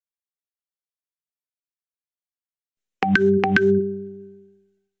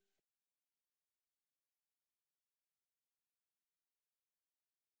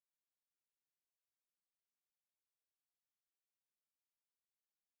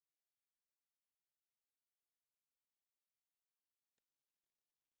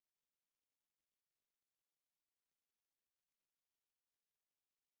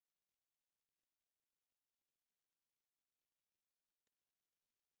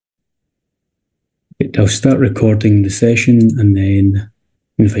I'll start recording the session and then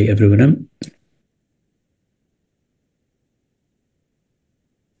invite everyone in.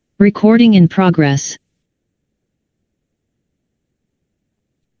 Recording in progress.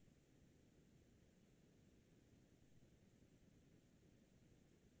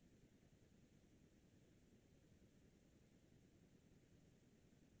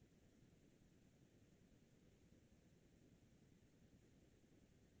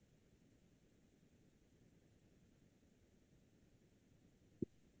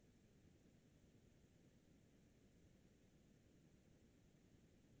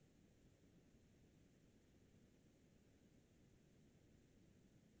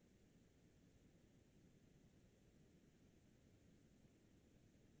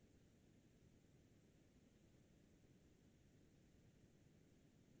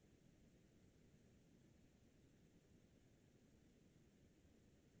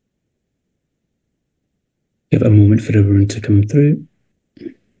 Give it a moment for everyone to come through.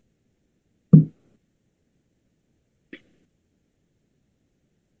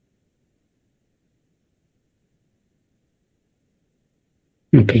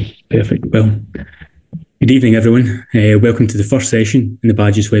 Okay, perfect. Well, good evening, everyone. Welcome to the first session in the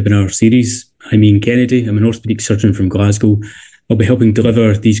BAJIS webinar series. I'm Ian Kennedy. I'm an orthopaedic surgeon from Glasgow. I'll be helping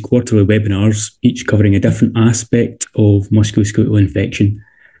deliver these quarterly webinars, each covering a different aspect of musculoskeletal infection.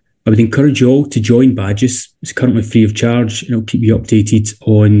 I would encourage you all to join BAJIS. It's currently free of charge, and it'll keep you updated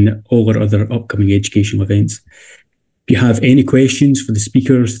on all our other upcoming educational events. If you have any questions for the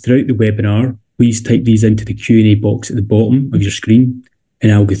speakers throughout the webinar, please type these into the Q&A box at the bottom of your screen,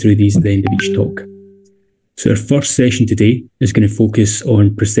 and I'll go through these at the end of each talk. So our first session today is going to focus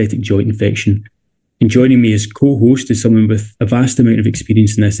on prosthetic joint infection. And joining me as co-host is someone with a vast amount of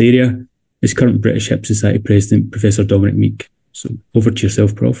experience in this area, is current British Hip Society President, Professor Dominic Meek. So over to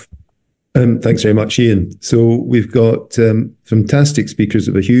yourself, Prof. Thanks very much, Ian. So we've got fantastic speakers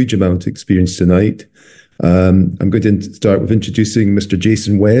with a huge amount of experience tonight. I'm going to start with introducing Mr.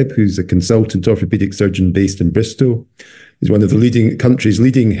 Jason Webb, who's a consultant orthopaedic surgeon based in Bristol. He's one of the country's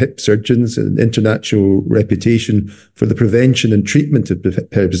leading hip surgeons, and international reputation for the prevention and treatment of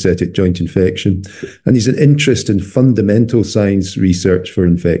periprosthetic joint infection. And he's an interest in fundamental science research for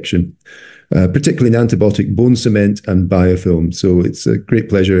infection, particularly in antibiotic bone cement and biofilm. So it's a great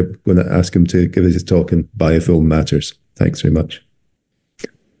pleasure. I'm going to ask him to give us his talk on Biofilm Matters. Thanks very much.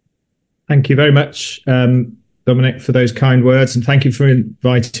 Thank you very much, Dominic, for those kind words. And thank you for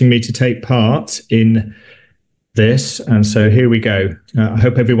inviting me to take part in this. And so here we go. I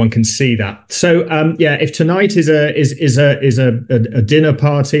hope everyone can see that. So yeah, if tonight is a dinner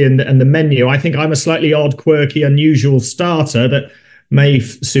party and the menu, I think I'm a slightly odd, quirky, unusual starter that may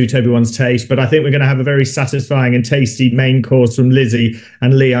suit everyone's taste, but I think we're going to have a very satisfying and tasty main course from Lizzie,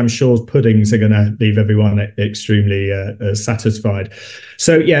 and Lee, I'm sure puddings are going to leave everyone extremely satisfied.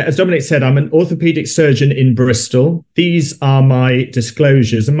 So yeah, as Dominic said, I'm an orthopaedic surgeon in Bristol. These are my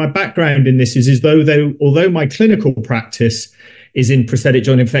disclosures, and my background in this is although my clinical practice is in prosthetic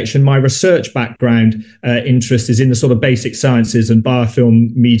joint infection, my research background interest is in the sort of basic sciences and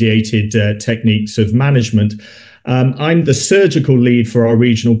biofilm mediated techniques of management. I'm the surgical lead for our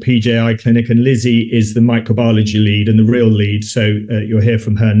regional PJI clinic, and Lizzie is the microbiology lead and the real lead. So you'll hear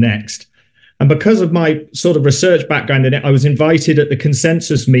from her next. And because of my sort of research background in it, I was invited at the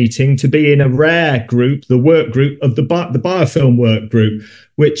consensus meeting to be in a rare group, the work group of the biofilm work group,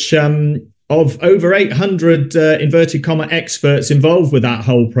 which of over 800 inverted comma experts involved with that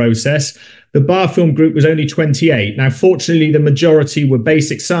whole process, the biofilm group was only 28. Now, fortunately, the majority were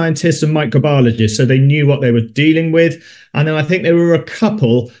basic scientists and microbiologists, so they knew what they were dealing with. And then I think there were a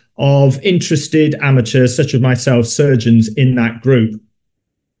couple of interested amateurs, such as myself, surgeons in that group.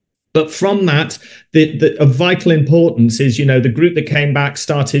 But from that, of vital importance is, the group that came back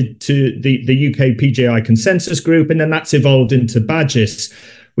started to the UK PJI consensus group, and then that's evolved into BAJIS,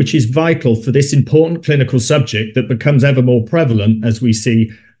 which is vital for this important clinical subject that becomes ever more prevalent as we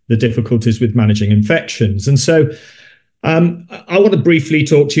see the difficulties with managing infections. And so I want to briefly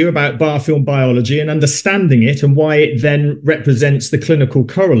talk to you about biofilm biology and understanding it, and why it then represents the clinical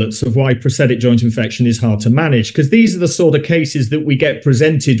correlates of why prosthetic joint infection is hard to manage, because these are the sort of cases that we get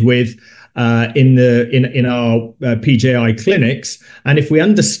presented with in our PJI clinics. And if we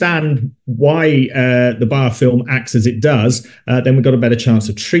understand why the biofilm acts as it does, then we've got a better chance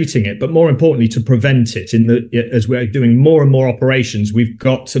of treating it, but more importantly, to prevent it. As we're doing more and more operations, we've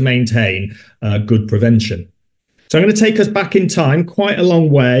got to maintain good prevention. So I'm going to take us back in time quite a long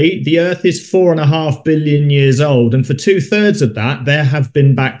way. The Earth is 4.5 billion years old, and for 2/3 of that, there have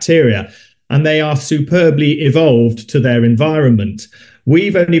been bacteria, and they are superbly evolved to their environment.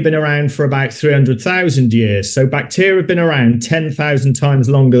 We've only been around for about 300,000 years, so bacteria have been around 10,000 times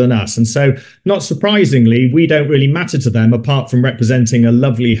longer than us. And so, not surprisingly, we don't really matter to them, apart from representing a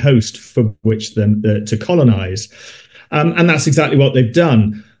lovely host for which them to colonize. And that's exactly what they've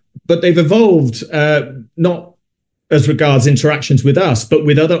done. But they've evolved not as regards interactions with us, but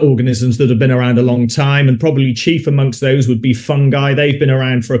with other organisms that have been around a long time, and probably chief amongst those would be fungi. They've been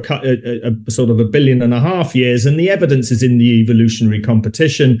around for a sort of 1.5 billion years, and the evidence is in the evolutionary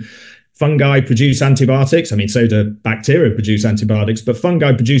competition. Fungi produce antibiotics. I mean, so do bacteria produce antibiotics, but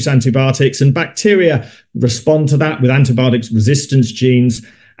fungi produce antibiotics, and bacteria respond to that with antibiotics resistance genes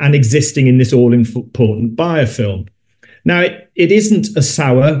and existing in this all-important biofilm. Now, it isn't a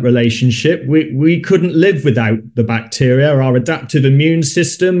sour relationship. We couldn't live without the bacteria. Our adaptive immune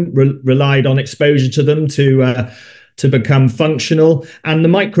system relied on exposure to them to become functional. And the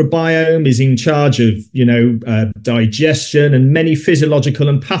microbiome is in charge of, digestion, and many physiological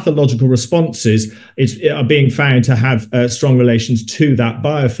and pathological responses are being found to have strong relations to that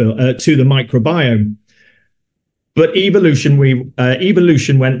biofilm, to the microbiome. But evolution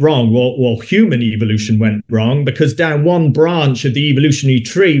went wrong, or human evolution went wrong, because down one branch of the evolutionary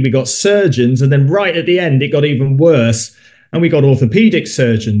tree, we got surgeons, and then right at the end, it got even worse. And we got orthopaedic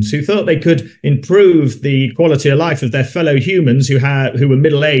surgeons who thought they could improve the quality of life of their fellow humans who were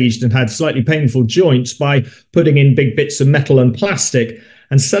middle-aged and had slightly painful joints by putting in big bits of metal and plastic.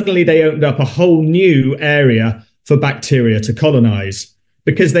 And suddenly they opened up a whole new area for bacteria to colonize,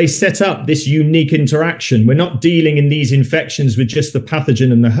 because they set up this unique interaction. We're not dealing in these infections with just the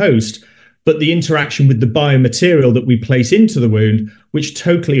pathogen and the host, but the interaction with the biomaterial that we place into the wound, which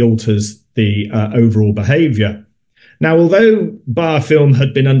totally alters the overall behavior. Now, although biofilm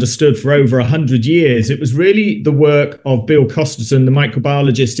had been understood for over 100 years, it was really the work of Bill Costerton, the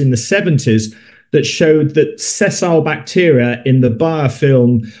microbiologist in the 70s, that showed that sessile bacteria in the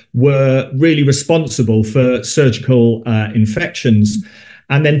biofilm were really responsible for surgical infections.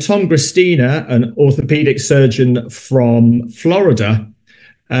 And then Tom Gristina, an orthopedic surgeon from Florida,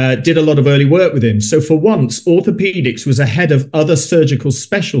 did a lot of early work with him. So for once, orthopedics was ahead of other surgical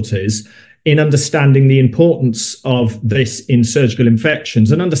specialties in understanding the importance of this in surgical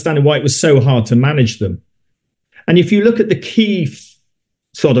infections and understanding why it was so hard to manage them. And if you look at the key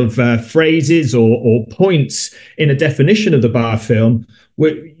sort of phrases or points in a definition of the biofilm,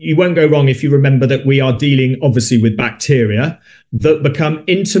 you won't go wrong if you remember that we are dealing obviously with bacteria that become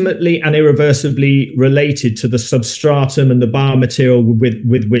intimately and irreversibly related to the substratum and the biomaterial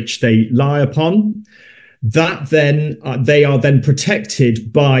with which they lie upon. That then they are then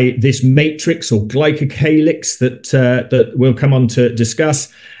protected by this matrix or glycocalyx that we'll come on to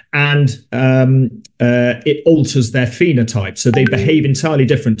discuss, and it alters their phenotype, so they behave entirely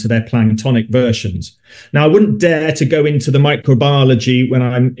different to their planktonic versions. Now, I wouldn't dare to go into the microbiology when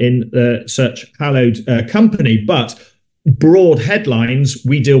I'm in such hallowed company, but broad headlines,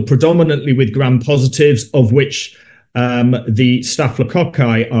 we deal predominantly with gram-positives, of which the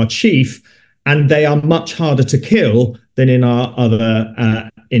staphylococci are chief, and they are much harder to kill than in our other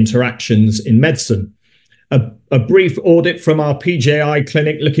interactions in medicine. A brief audit from our PJI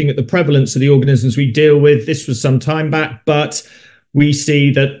clinic looking at the prevalence of the organisms we deal with. This was some time back, but we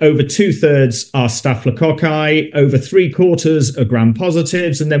see that over 2/3 are staphylococci, over 3/4 are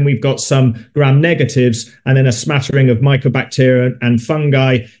gram-positives, and then we've got some gram-negatives, and then a smattering of mycobacteria and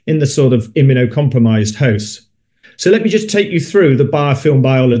fungi in the sort of immunocompromised hosts. So let me just take you through the biofilm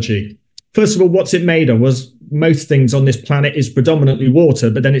biology. First of all, what's it made of? Was most things on this planet is predominantly water,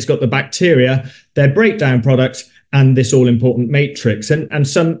 but then it's got the bacteria, their breakdown product, and this all-important matrix. And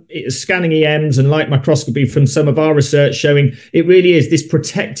some scanning EMs and light microscopy from some of our research showing it really is this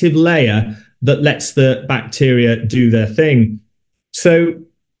protective layer that lets the bacteria do their thing. So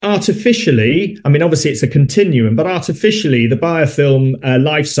artificially, I mean, obviously it's a continuum, but artificially the biofilm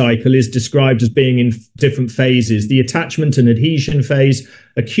life cycle is described as being in different phases: the attachment and adhesion phase,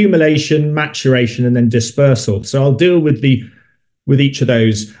 accumulation, maturation, and then dispersal. So I'll deal with each of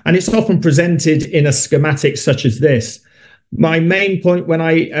those. And it's often presented in a schematic such as this. My main point when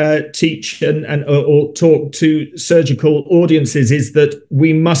I teach or talk to surgical audiences is that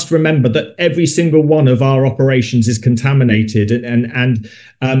we must remember that every single one of our operations is contaminated, and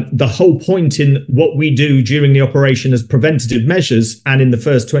the whole point in what we do during the operation as preventative measures and in the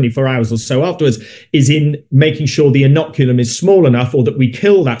first 24 hours or so afterwards is in making sure the inoculum is small enough, or that we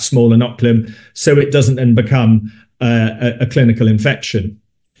kill that small inoculum so it doesn't then become a clinical infection.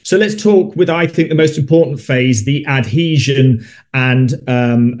 So let's talk with, I think, the most important phase, the adhesion and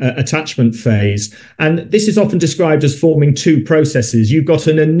attachment phase. And this is often described as forming two processes. You've got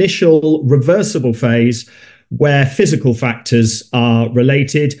an initial reversible phase where physical factors are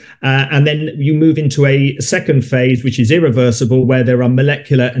related, and then you move into a second phase, which is irreversible, where there are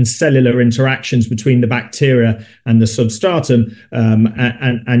molecular and cellular interactions between the bacteria and the substratum,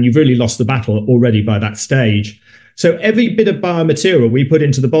 and you've really lost the battle already by that stage. So every bit of biomaterial we put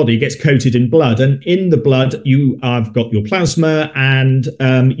into the body gets coated in blood, and in the blood you have got your plasma, and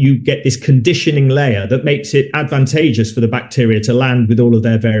you get this conditioning layer that makes it advantageous for the bacteria to land with all of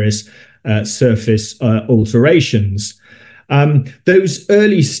their various surface alterations. Those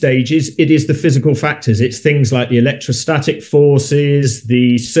early stages, it is the physical factors. It's things like the electrostatic forces,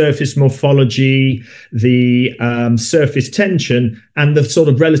 the surface morphology, the surface tension, and the sort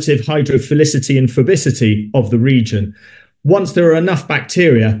of relative hydrophilicity and phobicity of the region. Once there are enough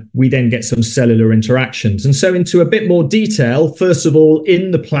bacteria, we then get some cellular interactions. And so into a bit more detail, first of all,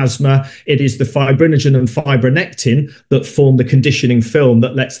 in the plasma, it is the fibrinogen and fibronectin that form the conditioning film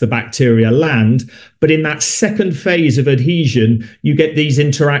that lets the bacteria land. But in that second phase of adhesion, you get these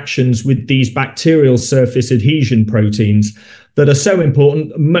interactions with these bacterial surface adhesion proteins that are so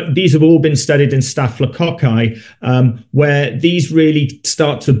important. These have all been studied in staphylococci, where these really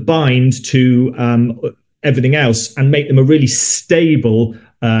start to bind to everything else and make them a really stable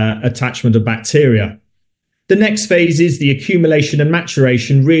attachment of bacteria. The next phase is the accumulation and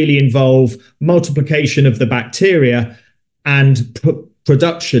maturation, really involve multiplication of the bacteria and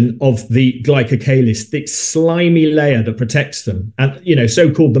production of the glycocalyx, the slimy layer that protects them, and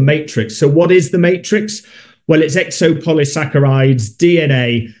so-called the matrix. So what is the matrix? Well, it's exopolysaccharides,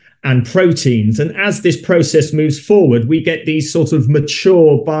 DNA, and proteins. And as this process moves forward, we get these sort of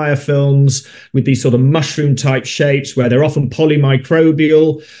mature biofilms with these sort of mushroom type shapes where they're often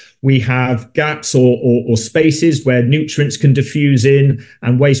polymicrobial. We have gaps or spaces where nutrients can diffuse in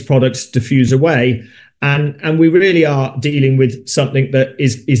and waste products diffuse away. And we really are dealing with something that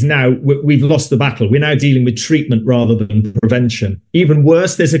is now, we've lost the battle. We're now dealing with treatment rather than prevention. Even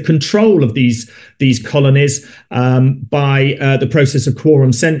worse, there's a control of these colonies by the process of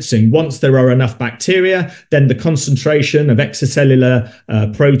quorum sensing. Once there are enough bacteria, then the concentration of extracellular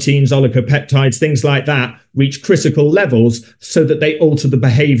proteins, oligopeptides, things like that, reach critical levels so that they alter the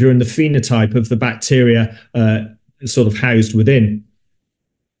behavior and the phenotype of the bacteria sort of housed within.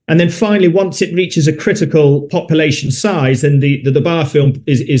 And then finally, once it reaches a critical population size, then the biofilm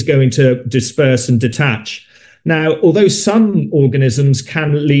is going to disperse and detach. Now, although some organisms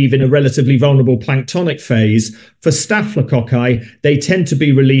can leave in a relatively vulnerable planktonic phase, for staphylococci, they tend to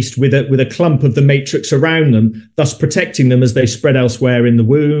be released with a clump of the matrix around them, thus protecting them as they spread elsewhere in the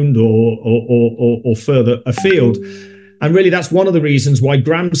wound or further afield. And really, that's one of the reasons why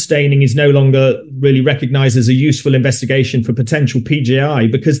gram staining is no longer really recognized as a useful investigation for potential PJI,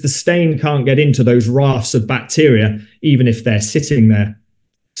 because the stain can't get into those rafts of bacteria, even if they're sitting there.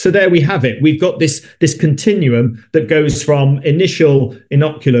 So there we have it. We've got this continuum that goes from initial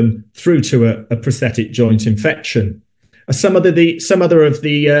inoculum through to a prosthetic joint infection. Some other of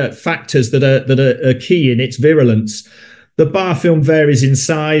the factors that are key in its virulence. The biofilm varies in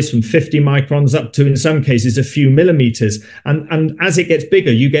size from 50 microns up to, in some cases, a few millimeters. And as it gets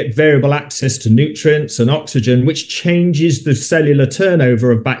bigger, you get variable access to nutrients and oxygen, which changes the cellular turnover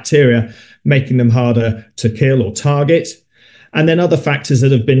of bacteria, making them harder to kill or target. And then other factors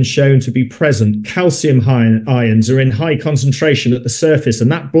that have been shown to be present. Calcium ions are in high concentration at the surface,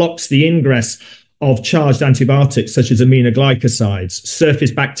 and that blocks the ingress of charged antibiotics such as aminoglycosides. Surface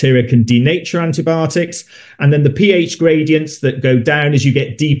bacteria can denature antibiotics, and then the pH gradients that go down as you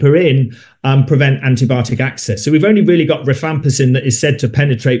get deeper in prevent antibiotic access. So we've only really got rifampicin that is said to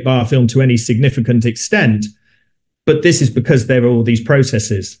penetrate biofilm to any significant extent, but this is because there are all these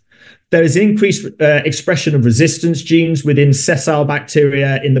processes. There is increased expression of resistance genes within sessile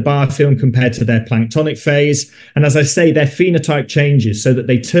bacteria in the biofilm compared to their planktonic phase. And as I say, their phenotype changes so that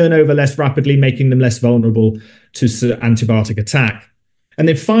they turn over less rapidly, making them less vulnerable to antibiotic attack. And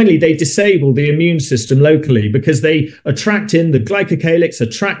then finally, they disable the immune system locally because they attract in the glycocalyx,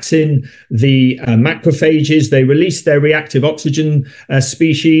 attracts in the macrophages. They release their reactive oxygen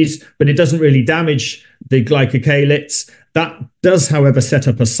species, but it doesn't really damage the glycocalyx. That does, however, set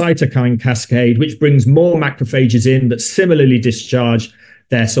up a cytokine cascade, which brings more macrophages in that similarly discharge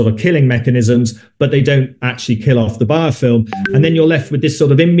their sort of killing mechanisms, but they don't actually kill off the biofilm. And then you're left with this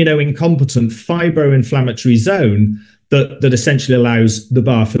sort of immunoincompetent fibro-inflammatory zone that essentially allows the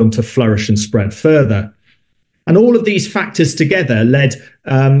biofilm to flourish and spread further. And all of these factors together led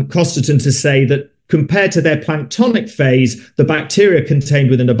Christof to say that compared to their planktonic phase, the bacteria contained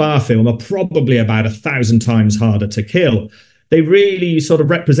within a biofilm are probably about 1,000 times harder to kill. They really sort of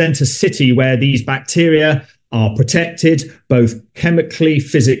represent a city where these bacteria are protected both chemically,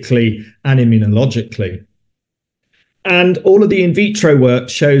 physically, and immunologically. And all of the in vitro work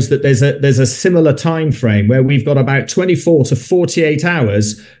shows that there's a similar time frame where we've got about 24 to 48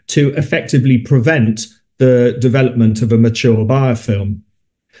 hours to effectively prevent the development of a mature biofilm.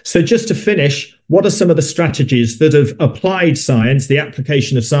 So just to finish, what are some of the strategies that have applied science, the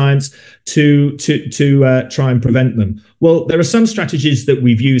application of science, to try and prevent them? Well, there are some strategies that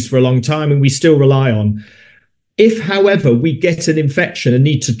we've used for a long time and we still rely on. If, however, we get an infection and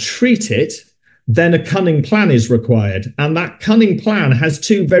need to treat it, then a cunning plan is required. And that cunning plan has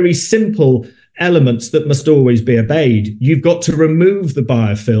two very simple elements that must always be obeyed. You've got to remove the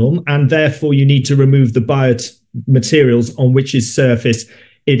biofilm, and therefore you need to remove the biomaterials on which its surface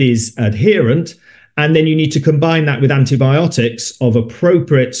it is adherent. And then you need to combine that with antibiotics of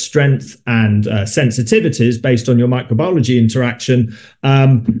appropriate strength and sensitivities based on your microbiology interaction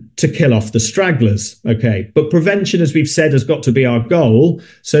to kill off the stragglers. Okay, but prevention, as we've said, has got to be our goal.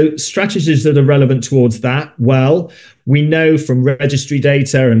 So strategies that are relevant towards that, well, we know from registry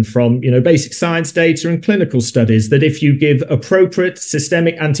data and from basic science data and clinical studies that if you give appropriate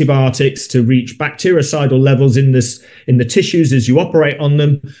systemic antibiotics to reach bactericidal levels in the tissues as you operate on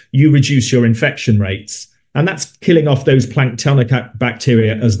them, you reduce your infection rates. And that's killing off those planktonic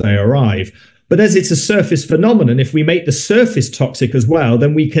bacteria as they arrive. But as it's a surface phenomenon, if we make the surface toxic as well,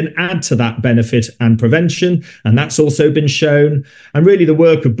 then we can add to that benefit and prevention. And that's also been shown. And really the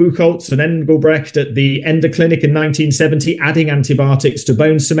work of Buchholz and Engelbrecht at the Ender Clinic in 1970, adding antibiotics to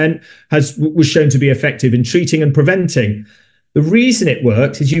bone cement, was shown to be effective in treating and preventing. The reason it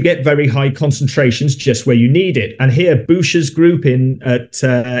works is you get very high concentrations just where you need it. And here, Bucher's group in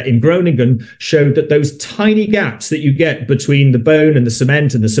Groningen showed that those tiny gaps that you get between the bone and the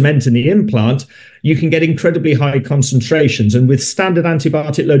cement and the implant, you can get incredibly high concentrations. And with standard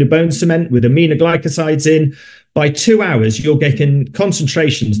antibiotic-loaded bone cement with aminoglycosides in, by 2 hours, you're getting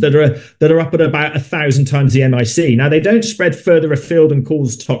concentrations that are up at about 1,000 times the MIC. Now, they don't spread further afield and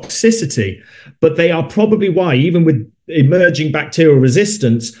cause toxicity, but they are probably why, even with emerging bacterial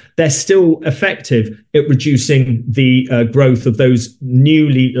resistance, they're still effective at reducing the growth of those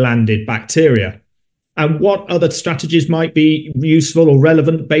newly landed bacteria. And what other strategies might be useful or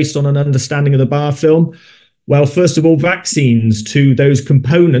relevant based on an understanding of the biofilm? Well, first of all, vaccines to those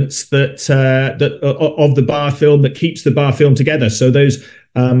components that of the biofilm that keeps the biofilm together. So those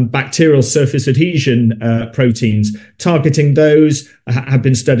bacterial surface adhesion proteins, targeting those have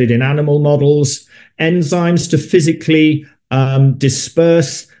been studied in animal models. Enzymes to physically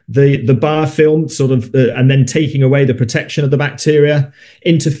disperse the biofilm, and then taking away the protection of the bacteria,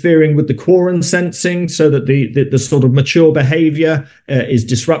 interfering with the quorum sensing so that the sort of mature behavior is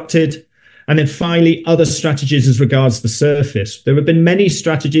disrupted. And then finally, other strategies as regards the surface. There have been many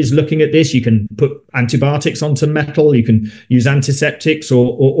strategies looking at this. You can put antibiotics onto metal. You can use antiseptics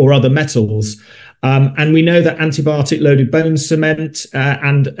or other metals. And we know that antibiotic-loaded bone cement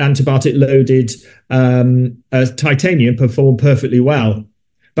and antibiotic-loaded titanium perform perfectly well.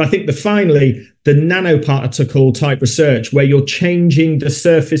 But I think finally, the nanoparticle type research, where you're changing the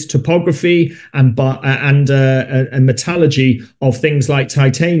surface topography and metallurgy of things like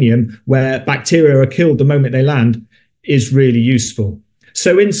titanium, where bacteria are killed the moment they land, is really useful.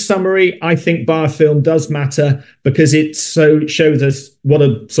 So in summary, I think biofilm does matter because it shows us what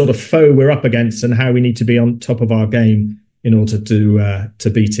a sort of foe we're up against and how we need to be on top of our game in order to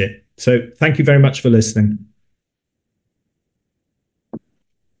beat it. So thank you very much for listening.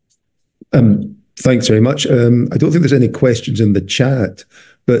 Thanks very much. I don't think there's any questions in the chat,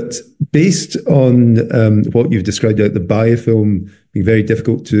 but based on what you've described out, the biofilm being very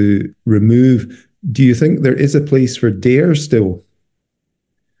difficult to remove, do you think there is a place for DARE still?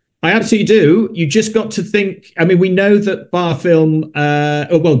 I absolutely do. You just got to think, I mean, we know that biofilm,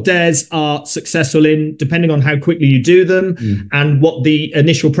 DAREs are successful in, depending on how quickly you do them and what the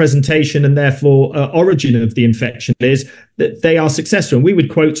initial presentation and therefore origin of the infection is, that they are successful. And we would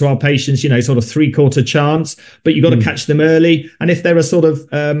quote to our patients, sort of 3/4 chance, but you've got to catch them early. And if they're a sort of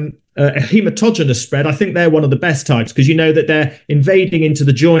a hematogenous spread, I think they're one of the best types because you know that they're invading into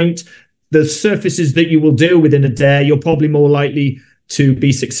the joint. the surfaces that you will deal with in a dare, you're probably more likely to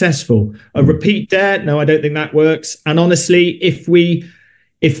be successful. A repeat dare, no, I don't think that works. And honestly, if we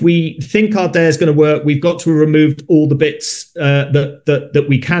think our dare is going to work, we've got to have removed all the bits that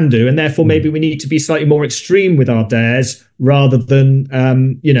we can do, and therefore maybe we need to be slightly more extreme with our dares rather than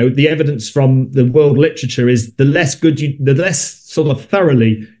the evidence from the world literature is the less sort of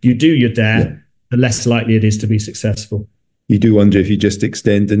thoroughly you do your dare, the less likely it is to be successful. You do wonder if you just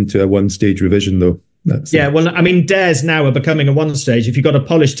extend into a one-stage revision, though. Well, I mean, dares now are becoming a one stage. If you've got a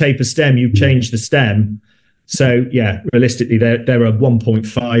polished taper stem, you've changed the stem. So, realistically, they're a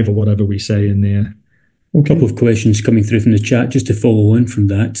 1.5 or whatever we say in there. A couple of questions coming through from the chat, just to follow on from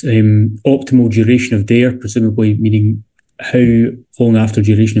that. Optimal duration of dare, presumably meaning how long after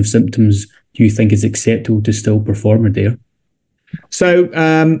duration of symptoms do you think is acceptable to still perform a dare? So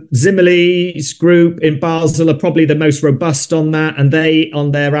Zimmerle's group in Basel are probably the most robust on that, and they,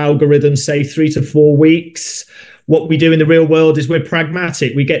 on their algorithm, say 3 to 4 weeks. What we do in the real world is we're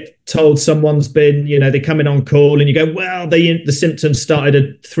pragmatic. We get told someone's been, they come in on call and you go, well, the symptoms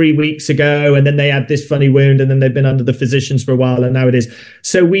started 3 weeks ago and then they had this funny wound and then they've been under the physicians for a while and now it is.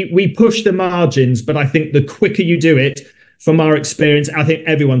 So we push the margins, but I think the quicker you do it, from our experience, I think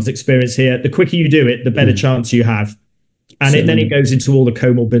everyone's experience here, the quicker you do it, the better chance you have. And then it goes into all the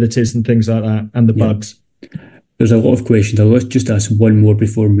comorbidities and things like that and the bugs. There's a lot of questions. I'll just ask one more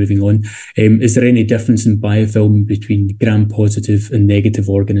before moving on. Is there any difference in biofilm between gram-positive and negative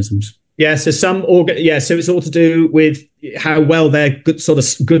organisms? Yeah, so so it's all to do with how well they're good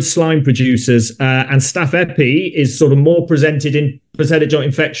slime producers. And staph epi is sort of more presented in prosthetic joint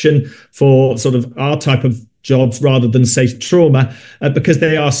infection for sort of our type of jobs rather than, say, trauma, because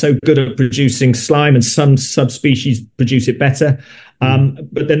they are so good at producing slime and some subspecies produce it better.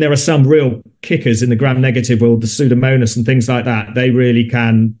 But then there are some real kickers in the gram-negative world, the Pseudomonas and things like that. They really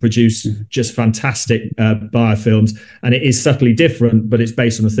can produce just fantastic biofilms, and it is subtly different, but it's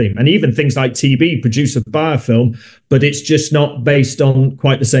based on a theme. And even things like TB produce a biofilm, but it's just not based on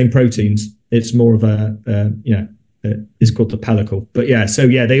quite the same proteins. It's more of it's called the pellicle. But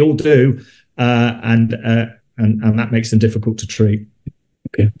they all do, and that makes them difficult to treat.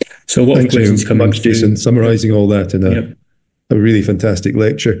 Okay, so what questions coming much, Jason, summarising all that in a really fantastic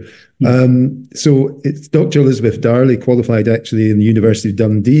lecture. So it's Dr. Elizabeth Darley, qualified actually in the University of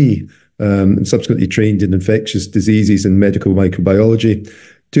Dundee, and subsequently trained in infectious diseases and medical microbiology.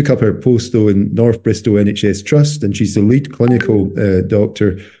 Took up her post, though, in North Bristol NHS Trust, and she's the lead clinical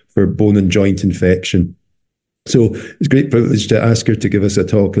doctor for bone and joint infection. So it's a great privilege to ask her to give us a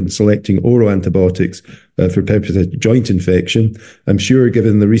talk on selecting oral antibiotics for purposes of joint infection. I'm sure,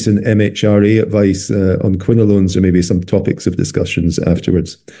 given the recent MHRA advice on quinolones, there may be some topics of discussions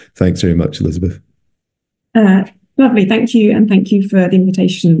afterwards. Thanks very much, Elizabeth. Lovely, thank you, and thank you for the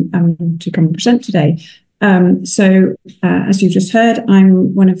invitation to come and present today. As you've just heard,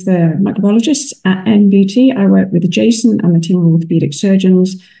 I'm one of the microbiologists at NBT. I work with Jason and the team of orthopaedic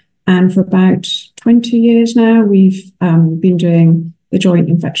surgeons. And for about 20 years now, we've been doing the joint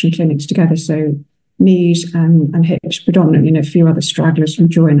infection clinics together. So knees and hips predominantly, and a few other stragglers will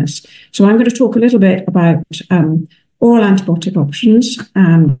join us. So I'm going to talk a little bit about oral antibiotic options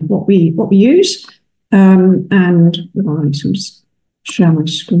and what we use. And I'll just share my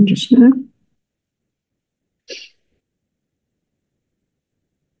screen just now.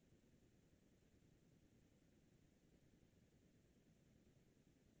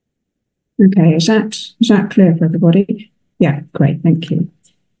 Okay, is that clear for everybody? Yeah, great, thank you.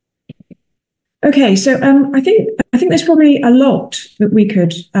 Okay, so I think there's probably a lot that we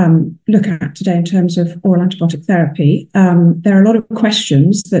could look at today in terms of oral antibiotic therapy. There are a lot of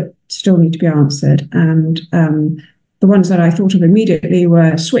questions that still need to be answered, and the ones that I thought of immediately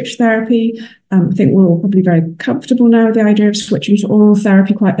were switch therapy. I think we're all probably very comfortable now with the idea of switching to oral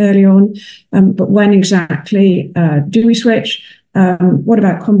therapy quite early on, but when exactly do we switch? What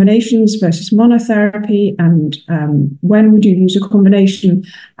about combinations versus monotherapy, and when would you use a combination,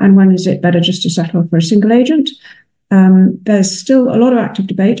 and when is it better just to settle for a single agent? There's still a lot of active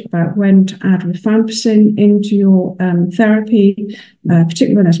debate about when to add rifampicin into your therapy,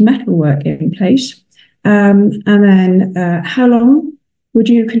 particularly when there's metal work in place. And then how long would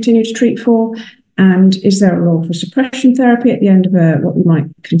you continue to treat for? And is there a role for suppression therapy at the end of what we might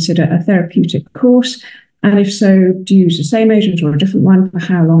consider a therapeutic course? And if so, do you use the same agent or a different one? For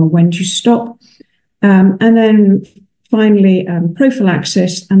how long and when do you stop? And then finally,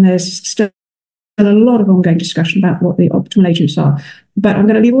 prophylaxis. And there's still a lot of ongoing discussion about what the optimal agents are. But I'm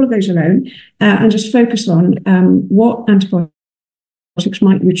going to leave all of those alone and just focus on what antibiotics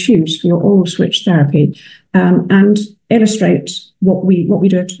might you choose for your oral switch therapy. And illustrate what we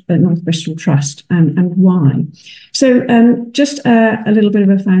do at North Bristol Trust and why. So just a little bit of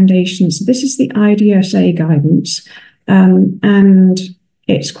a foundation. So this is the IDSA guidance, and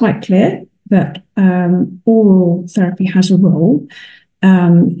it's quite clear that oral therapy has a role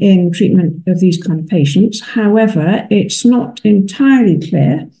in treatment of these kind of patients. However, it's not entirely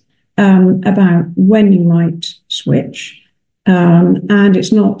clear about when you might switch. And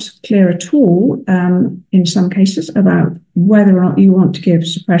it's not clear at all, in some cases, about whether or not you want to give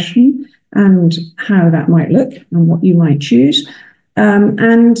suppression and how that might look and what you might choose.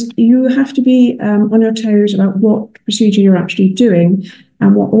 And you have to be on your toes about what procedure you're actually doing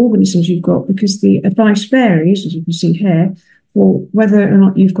and what organisms you've got, because the advice varies, as you can see here, for whether or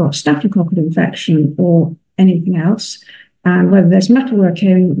not you've got staphylococcal infection or anything else, and whether there's metalwork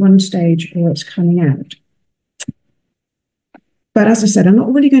here in one stage or it's coming out. But as I said, I'm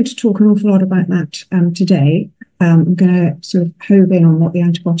not really going to talk an awful lot about that today. I'm going to sort of hove in on what the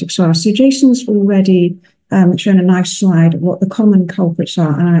antibiotics are. So Jason's already shown a nice slide of what the common culprits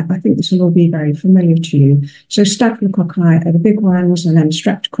are, and I think this will all be very familiar to you. So staphylococci are the big ones, and then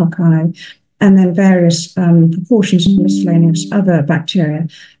streptococci, and then various proportions of miscellaneous other bacteria.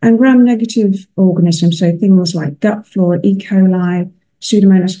 And gram-negative organisms, so things like gut flora, E. coli,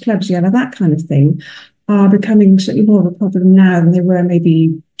 Pseudomonas klebsiella, that kind of thing, are becoming certainly more of a problem now than they were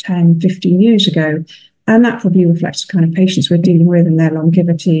maybe 10, 15 years ago. And that probably reflects the kind of patients we're dealing with and their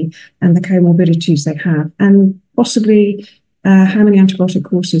longevity and the comorbidities they have, and possibly how many antibiotic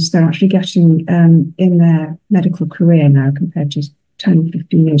courses they're actually getting in their medical career now compared to 10 or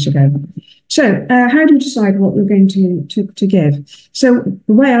 15 years ago. So how do you decide what we're going to give? So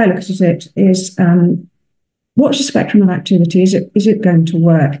the way I look at it is, what's the spectrum of activity? Is it going to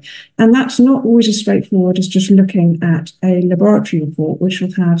work? And that's not always as straightforward as just looking at a laboratory report, which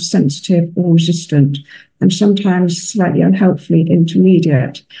will have sensitive or resistant, and sometimes slightly unhelpfully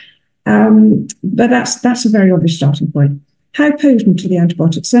intermediate. But that's a very obvious starting point. How potent are the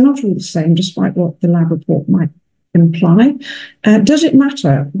antibiotics? They're not all the same, despite what the lab report might imply. Does it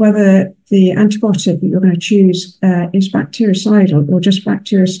matter whether the antibiotic that you're going to choose is bactericidal or just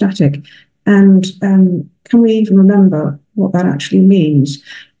bacteriostatic? And can we even remember what that actually means?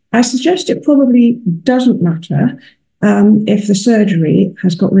 I suggest it probably doesn't matter if the surgery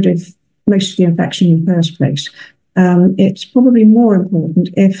has got rid of most of the infection in the first place. It's probably more important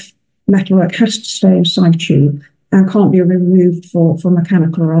if metalwork has to stay in situ and can't be removed for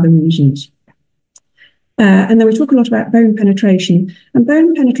mechanical or other reasons. And then we talk a lot about bone penetration. And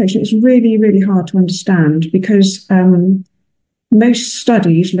bone penetration is really, really hard to understand because most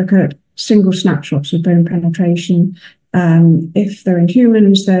studies look at single snapshots of bone penetration. If they're in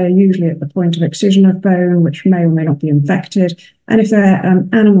humans, they're usually at the point of excision of bone, which may or may not be infected. And if they're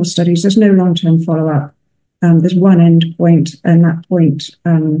animal studies, there's no long-term follow-up. There's one end point, and that point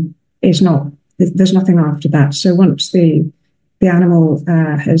is not, there's nothing after that. So once the animal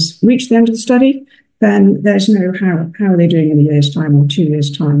has reached the end of the study, then there's no how are they doing in a year's time or 2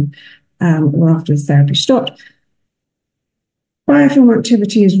 years' time or after the therapy stopped. Biofilm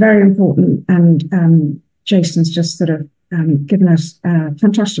activity is very important, and Jason's just sort of given us a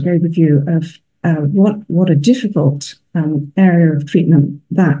fantastic overview of what a difficult area of treatment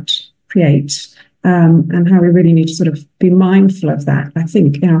that creates, and how we really need to sort of be mindful of that, I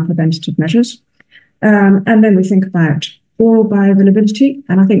think, in our preventative measures. And then we think about oral bioavailability,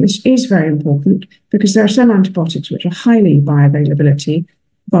 and I think this is very important because there are some antibiotics which are highly bioavailable,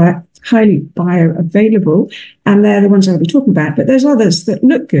 and they're the ones I'll be talking about. But there's others that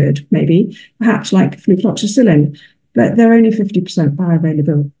look good, maybe, perhaps like flucloxacillin, but they're only 50%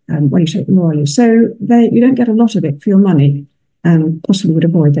 bioavailable when you take them orally. So you don't get a lot of it for your money, and possibly would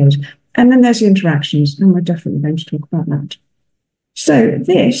avoid those. And then there's the interactions, and we're definitely going to talk about that. So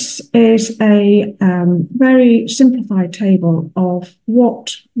this is a very simplified table of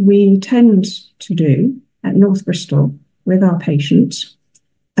what we tend to do at North Bristol with our patients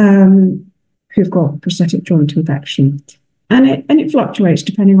who've got prosthetic joint infection. And it fluctuates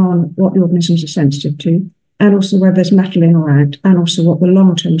depending on what the organisms are sensitive to, and also whether there's metal in or out, and also what the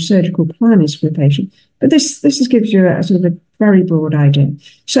long-term surgical plan is for the patient. But this gives you a sort of a very broad idea.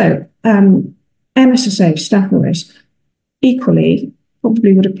 So MSSA, Staph aureus, equally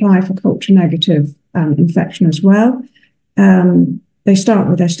probably would apply for culture-negative infection as well. They start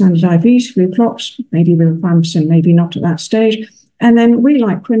with their standard IVs, fluclox, maybe with rifampicin, maybe not at that stage. And then we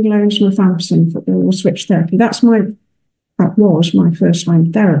like crindolones and rifampicin for oral switch therapy. That was my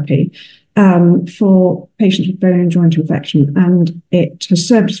first-line therapy for patients with bone and joint infection, and it has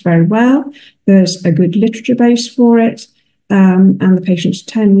served us very well. There's a good literature base for it. and the patients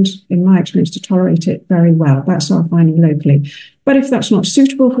tend, in my experience, to tolerate it very well. That's our finding locally. But if that's not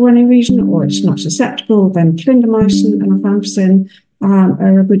suitable for any reason, or it's not susceptible, then clindamycin and rifampicin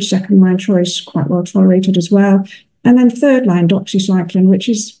are a good second-line choice, quite well tolerated as well. And then third-line doxycycline, which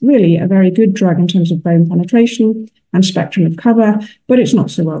is really a very good drug in terms of bone penetration and spectrum of cover, but it's not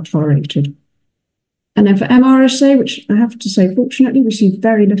so well tolerated. And then for MRSA, which I have to say, fortunately, we see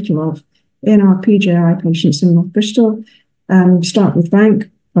very little of in our PJI patients in North Bristol. Start with Vanc,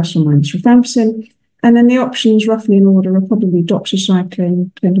 plus or minus rifampicin. And then the options, roughly in order, are probably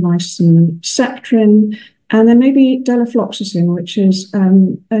doxycycline, clindamycin, Septrin, and then maybe delafloxacin, which is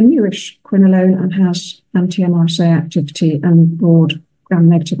a newish quinolone and has anti-MRSA activity and broad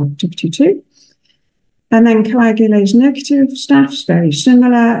gram-negative activity too. And then coagulase negative staph, very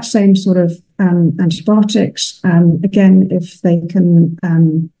similar, same sort of antibiotics. Again, if they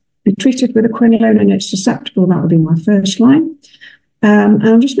can be treated with a quinolone and it's susceptible, that would be my first line. And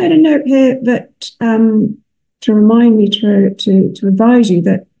I've just made a note here that to remind me to advise you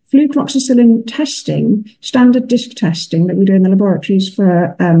that flucloxacillin testing, standard disc testing that we do in the laboratories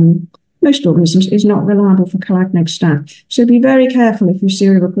for most organisms, is not reliable for coag-neg staph. So be very careful if you see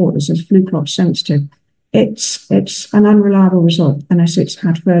a report that says fluclox sensitive. It's an unreliable result unless it's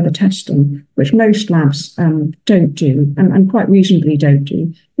had further testing, which most labs don't do, and quite reasonably don't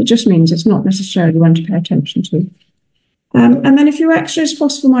do. It just means it's not necessarily one to pay attention to. And then a few extras,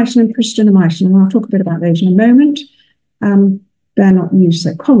 phosphomycin and pristinamycin, and I'll talk a bit about those in a moment. They're not used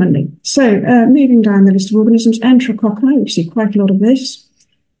so commonly. So moving down the list of organisms, enterococci, we see quite a lot of this.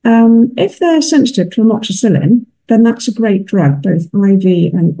 If they're sensitive to amoxicillin, then that's a great drug, both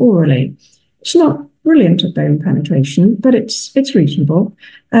IV and orally. It's not brilliant at bone penetration, but it's reasonable.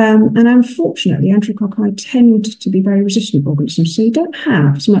 And unfortunately, enterococci tend to be very resistant organisms, so you don't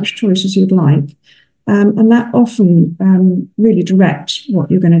have as much choice as you'd like. And that often really directs what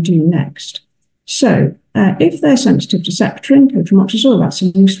you're going to do next. So if they're sensitive to Septrin, cotrimoxazole, that's a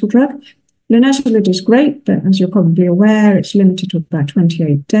useful drug. Linezolid is great, but as you're probably aware, it's limited to about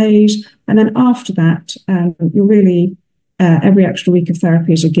 28 days. And then after that, you're really, every extra week of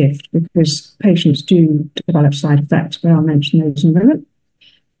therapy is a gift because patients do develop side effects, but I'll mention those in a moment.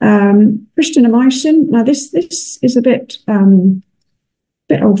 Pristinamycin, now this is a bit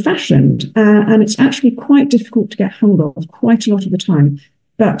old-fashioned, and it's actually quite difficult to get hold of quite a lot of the time.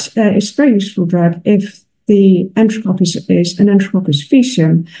 But it's a very useful drug if the enterococcus is an enterococcus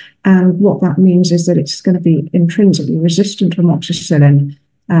faecium, and what that means is that it's going to be intrinsically resistant to amoxicillin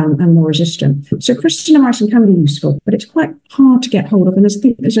and more resistant. So pristinamycin can be useful, but it's quite hard to get hold of, and I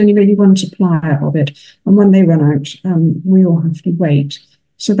think there's only really one supplier of it, and when they run out, we all have to wait.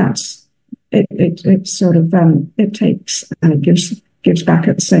 So that's it. It sort of it takes and it gives back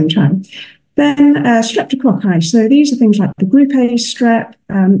at the same time. Then streptococci. So these are things like the group A strep,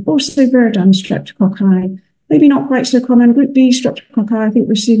 also viridans streptococci, maybe not quite so common. Group B streptococci, I think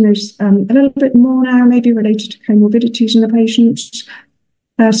we're seeing those a little bit more now, maybe related to comorbidities in the patients.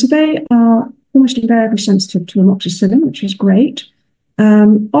 So they are almost invariably sensitive to amoxicillin, which is great.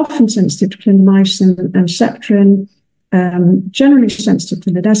 Often sensitive to clindamycin and Septrin. Generally sensitive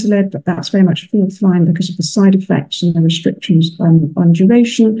to linezolid, but that's very much fourth line because of the side effects and the restrictions on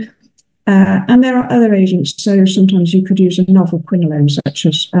duration. And there are other agents, so sometimes you could use a novel quinolone such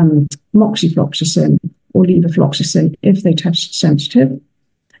as moxifloxacin or levofloxacin if they test sensitive.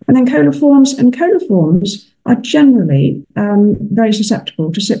 And then coliforms are generally very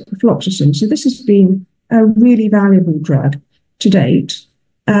susceptible to ciprofloxacin. So this has been a really valuable drug to date.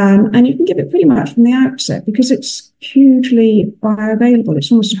 And you can give it pretty much from the outset because it's hugely bioavailable.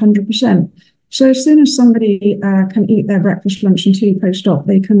 It's almost 100%. So as soon as somebody can eat their breakfast, lunch and tea post-op,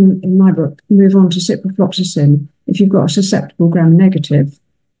 they can, in my book, move on to ciprofloxacin if you've got a susceptible gram-negative.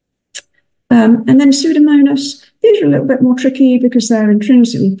 And then Pseudomonas, these are a little bit more tricky because they're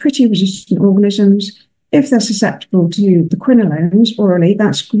intrinsically pretty resistant organisms. If they're susceptible to the quinolones orally,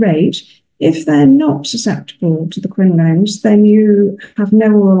 that's great. If they're not susceptible to the quinolones, then you have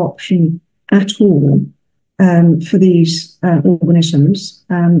no oral option at all for these organisms.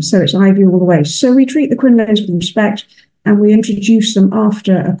 So it's IV all the way. So we treat the quinolones with respect and we introduce them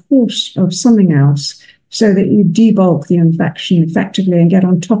after a course of something else so that you debulk the infection effectively and get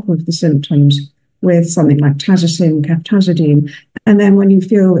on top of the symptoms with something like tazocin, ceftazidime. And then when you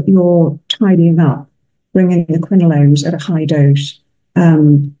feel that you're tidying up, bring in the quinolones at a high dose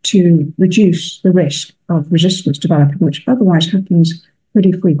to reduce the risk of resistance developing, which otherwise happens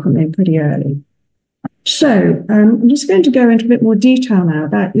pretty frequently and pretty early. So I'm just going to go into a bit more detail now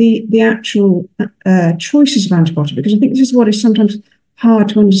about the actual choices of antibiotic, because I think this is what is sometimes hard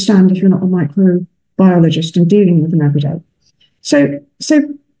to understand if you're not a microbiologist and dealing with them every day. So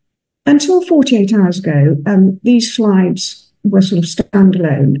until 48 hours ago, these slides were sort of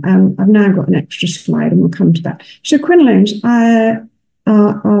standalone. I've now got an extra slide, and we'll come to that. So quinolones are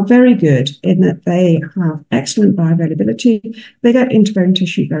very good in that they have excellent bioavailability. They get into bone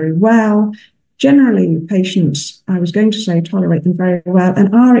tissue very well. Generally, patients, I was going to say, tolerate them very well.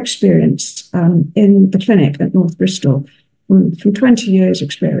 And our experience in the clinic at North Bristol, from 20 years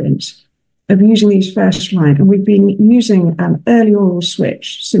experience of using these first line, and we've been using early oral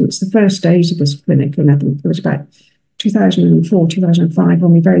switch since the first days of this clinic, and I think it was about 2004, 2005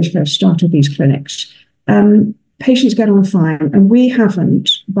 when we very first started these clinics. Patients get on fine, and we haven't,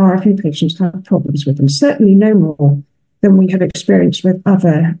 bar a few patients, had problems with them, certainly no more than we have experienced with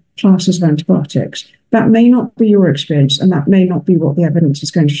other classes of antibiotics. That may not be your experience, and that may not be what the evidence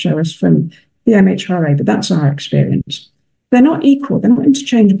is going to show us from the MHRA, but that's our experience. They're not equal, they're not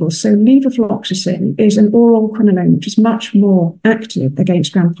interchangeable. So levofloxacin is an oral quinolone which is much more active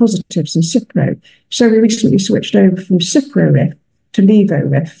against gram-positives than Cipro. So we recently switched over from Cipro-Rif to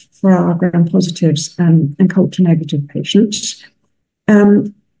Levo-Rif for our gram-positives and culture-negative patients.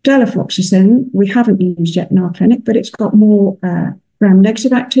 Delafloxacin, we haven't used yet in our clinic, but it's got more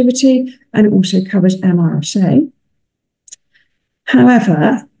gram-negative activity, and it also covers MRSA.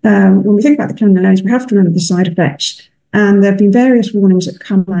 However, when we think about the quinolones, we have to remember the side effects. And there have been various warnings that have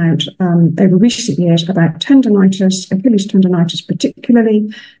come out over recent years about tendinitis, Achilles tendinitis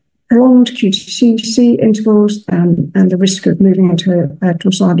particularly, prolonged QTC intervals, and the risk of moving into a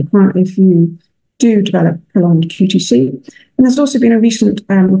torsade point if you do develop prolonged QTC. And there's also been a recent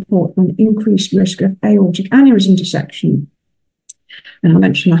report on increased risk of aortic aneurysm dissection. And I'll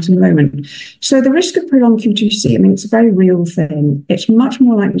mention that in a moment. So the risk of prolonged QTC, I mean, it's a very real thing. It's much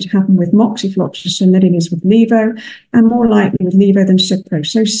more likely to happen with moxifloxacin than it is with Levo, and more likely with Levo than Cipro.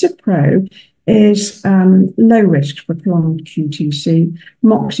 So Cipro is low risk for prolonged QTC.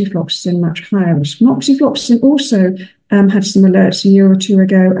 Moxifloxacin, much higher risk. Moxifloxacin also had some alerts a year or two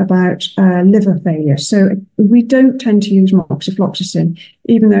ago about liver failure. So we don't tend to use moxifloxacin,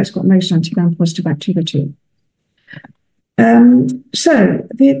 even though it's got most anti-gram positive activity. So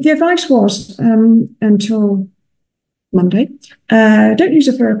the advice was until Monday, don't use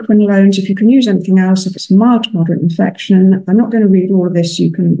it for quinolones. If you can use anything else, if it's a mild to moderate infection, I'm not going to read all of this.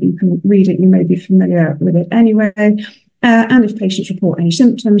 You can read it. You may be familiar with it anyway. And if patients report any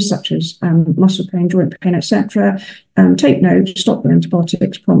symptoms such as muscle pain, joint pain, etc., take note, stop the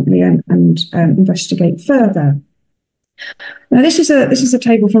antibiotics promptly, and investigate further. Now, this is a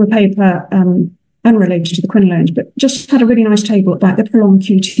table from a paper unrelated to the quinolones, but just had a really nice table about the prolonged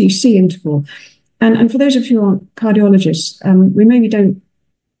QTC interval. And for those of you who aren't cardiologists, we maybe don't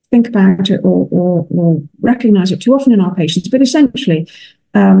think about it or recognize it too often in our patients, but essentially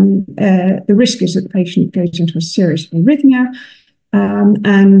the risk is that the patient goes into a serious arrhythmia.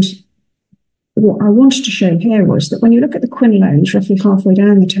 And what I wanted to show here was that when you look at the quinolones, roughly halfway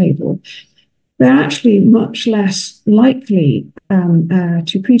down the table, they're actually much less likely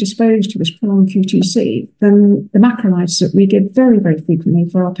to predispose to this prolonged QTC than the macrolides that we give very, very frequently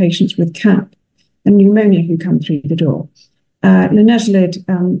for our patients with CAP and pneumonia who come through the door. Linezolid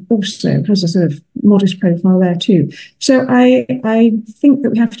also has a sort of modest profile there too. So I think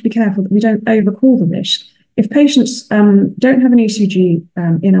that we have to be careful that we don't overcall the risk. If patients don't have an ECG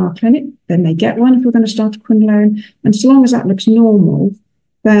in our clinic, then they get one if we're going to start a quinolone. And so long as that looks normal,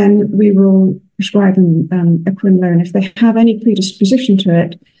 then we will prescribe them a quinolone. If they have any predisposition to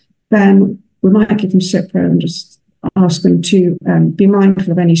it, then we might give them Cipro and just ask them to be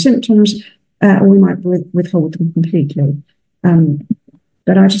mindful of any symptoms, or we might withhold them completely.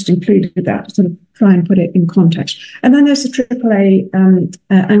 But I just included that to sort of try and put it in context. And then there's the AAA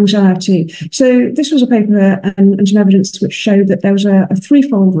anxiety. So this was a paper and some evidence which showed that there was a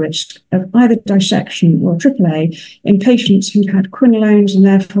threefold risk of either dissection or AAA in patients who'd had quinolones, and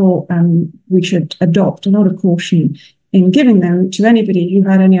therefore we should adopt a lot of caution in giving them to anybody who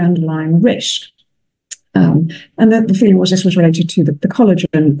had any underlying risk. And the feeling was this was related to the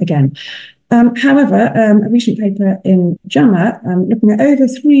collagen again. However, a recent paper in JAMA, looking at over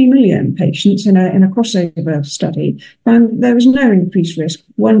 3 million patients in a crossover study, found there was no increased risk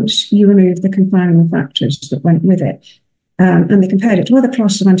once you remove the confounding factors that went with it. And they compared it to other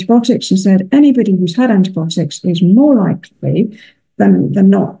classes of antibiotics and said anybody who's had antibiotics is more likely than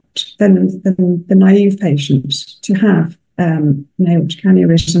the naive patients to have an aortic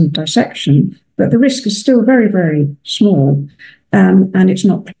aneurysm dissection, but the risk is still very, very small. And it's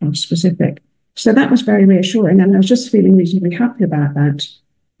not class specific. So that was very reassuring, and I was just feeling reasonably happy about that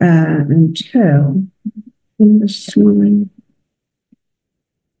until we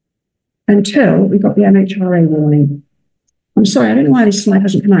got the MHRA warning. I'm sorry, I don't know why this slide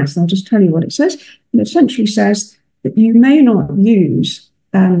hasn't come out, so I'll just tell you what it says. It essentially says that you may not use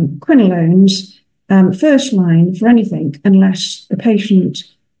quinolones first line for anything unless the patient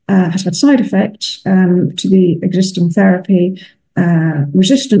has had side effects to the existing therapy,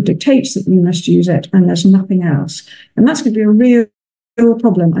 resistant dictates that you must use it, and there's nothing else. And that's going to be a real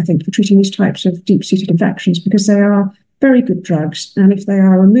problem, I think, for treating these types of deep-seated infections, because they are very good drugs, and if they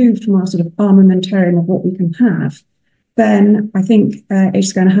are removed from our sort of armamentarium of what we can have, then I think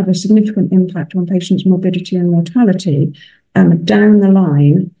it's going to have a significant impact on patients' morbidity and mortality down the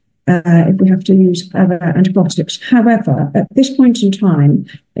line if we have to use other antibiotics. However, at this point in time,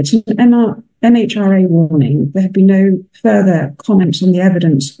 it's an MHRA warning. There have been no further comments on the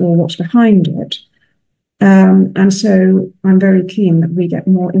evidence or what's behind it. And so I'm very keen that we get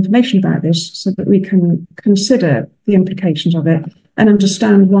more information about this so that we can consider the implications of it and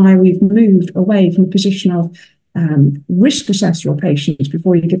understand why we've moved away from the position of risk assess your patients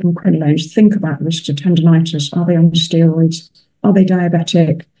before you give them quinolones. Think about the risks of tendinitis. Are they on steroids? Are they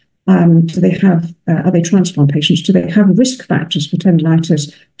diabetic? Do they have? Are they transplant patients? Do they have risk factors for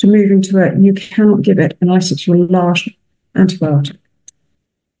tendinitis? To move into it, you cannot give it unless it's your last antibiotic.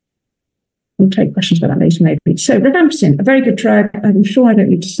 We'll take questions about that later, maybe. So, rifampicin, a very good drug. I'm sure I don't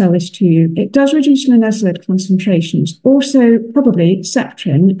need to sell this to you. It does reduce linezolid concentrations. Also, probably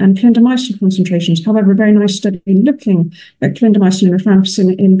Septrin and clindamycin concentrations. However, a very nice study looking at clindamycin and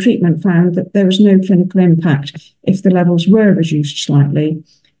rifampicin in treatment found that there was no clinical impact if the levels were reduced slightly.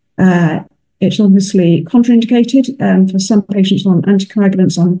 It's obviously contraindicated for some patients on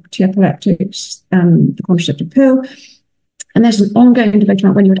anticoagulants, on antiepileptics, the contraceptive pill. And there's an ongoing debate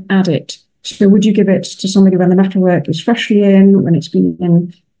about when you would add it. So would you give it to somebody when the metalwork is freshly in, when it's been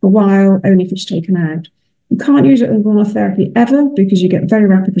in for a while, only if it's taken out? You can't use it as monotherapy ever because you get very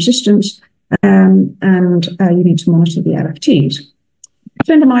rapid resistance and you need to monitor the LFTs.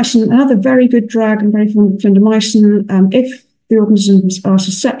 Clindamycin, another very good drug. I'm very fond of clindamycin. If the organisms are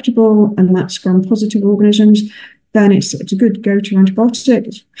susceptible, and that's gram-positive organisms, then it's a good go-to antibiotic.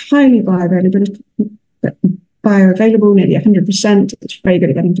 It's highly bioavailable, nearly 100%. It's very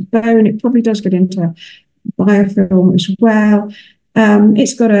good at getting to bone. It probably does get into biofilm as well.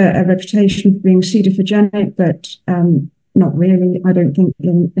 It's got a reputation for being pseudophagic, but not really, I don't think,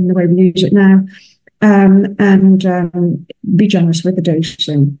 in the way we use it now. Be generous with the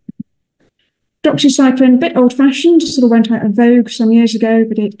dosing. Doxycycline, a bit old-fashioned, sort of went out of vogue some years ago,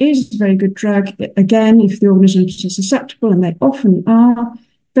 but it is a very good drug. Again, if the organisms are susceptible, and they often are,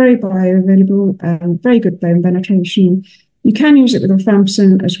 very bioavailable, very good bone penetration. You can use it with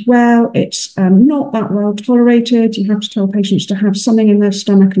rifampicin as well. It's not that well tolerated. You have to tell patients to have something in their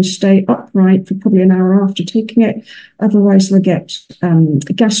stomach and stay upright for probably an hour after taking it. Otherwise, they'll get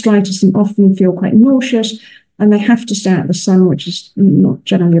gastritis and often feel quite nauseous. And they have to stay out of the sun, which is not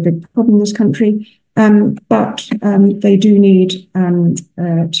generally a big problem in this country. But they do need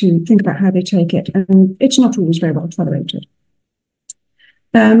to think about how they take it. And it's not always very well tolerated.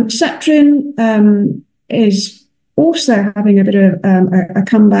 Septrin is also having a bit of a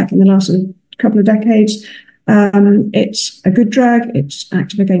comeback in the last couple of decades. It's a good drug. It's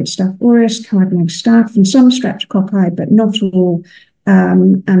active against Staph aureus, coagulating staph, and some streptococci, but not all,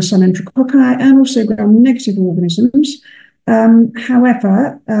 and some enterococci, and also gram-negative organisms.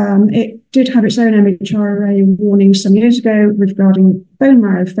 However, it did have its own MHRA warning some years ago regarding bone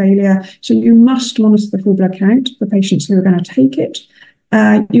marrow failure. So you must monitor the full blood count for patients who are going to take it.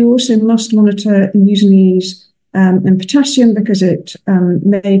 You also must monitor the usinase and potassium because it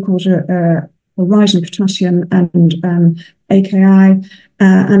may cause a rise in potassium and AKI.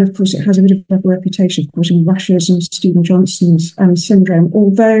 And of course, it has a bit of a reputation for causing rushes and Stevens-Johnson's syndrome.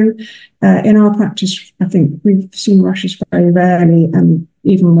 Although in our practice, I think we've seen rushes very rarely and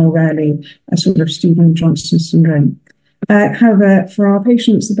even more rarely a sort of Stevens-Johnson syndrome. However, for our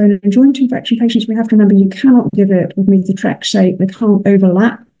patients, the bone and joint infection patients, we have to remember you cannot give it with methotrexate. They can't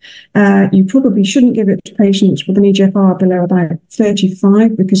overlap. You probably shouldn't give it to patients with an EGFR below about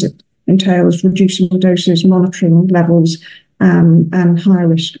 35 because it entails reducing the doses, monitoring levels, and higher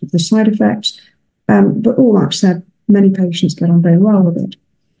risk of the side effects. But all that said, many patients get on very well with it.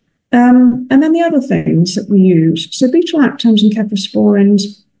 And then the other things that we use, so beta-lactams and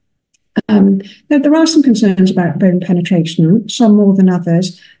cephalosporins. There are some concerns about bone penetration, some more than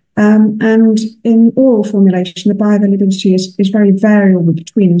others. And in oral formulation, the bioavailability is very variable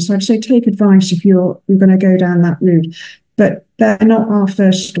between them. So I'd say take advice if you're going to go down that route. But they're not our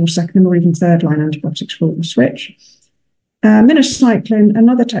first or second or even third line antibiotics for the switch. Minocycline,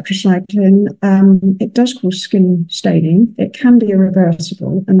 another tetracycline, it does cause skin staining. It can be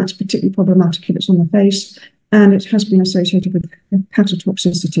irreversible, and that's particularly problematic if it's on the face. and it has been associated with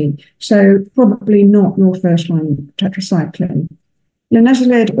hepatotoxicity. So probably not your first-line tetracycline.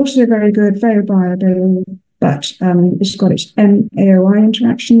 Linezolid, also very good, very bioavailable, but it's got its MAOI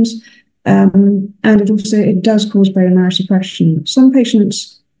interactions, and it does cause bone marrow suppression. Some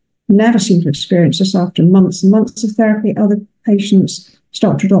patients never seem to experience this after months and months of therapy. Other patients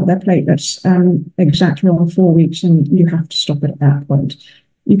start to drop their platelets exactly on 4 weeks, and you have to stop it at that point.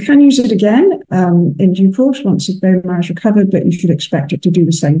 You can use it again in due course once the bone marrow is recovered, but you should expect it to do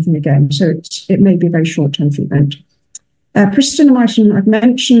the same thing again. So it may be a very short-term treatment. Pristinamycin, I've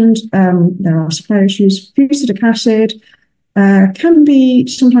mentioned, there are supply issues. Fusidic acid can be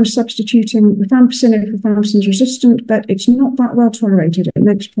sometimes substituting rifampicin if rifampicin is resistant, but it's not that well tolerated. It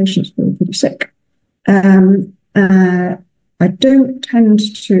makes patients feel pretty sick. I don't tend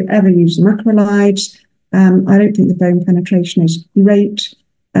to ever use macrolides. I don't think the bone penetration is great,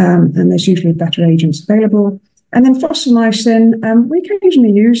 and there's usually better agents available. And then fosfomycin, we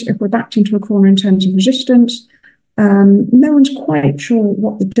occasionally use if we're backed into a corner in terms of resistance. No one's quite sure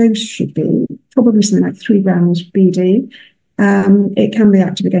what the dose should be, probably something like 3 grams BD. It can be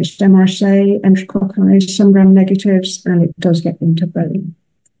active against MRSA, enterococci, some gram-negatives, and it does get into bone.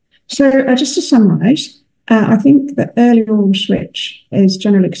 So just to summarise, I think the early oral switch is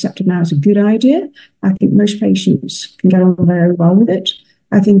generally accepted now as a good idea. I think most patients can get on very well with it.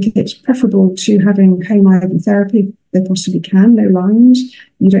 I think it's preferable to having home IV therapy. They possibly can, no lines.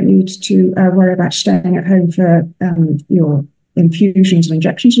 You don't need to worry about staying at home for your infusions and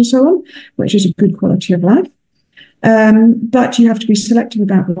injections and so on, which is a good quality of life. But you have to be selective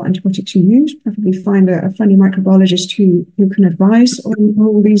about what antibiotics you use, preferably find a friendly microbiologist who can advise on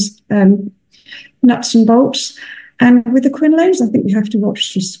all these nuts and bolts. And with the quinolanes, I think we have to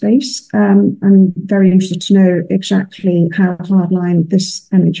watch this space. I'm very interested to know exactly how hardline this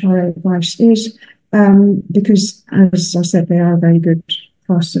MHRA advice is, because, as I said, they are a very good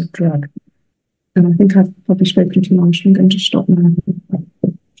class of drug. And I think I've probably spoken too long, so I'm going to stop now.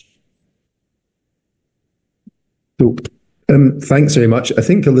 So, thanks very much. I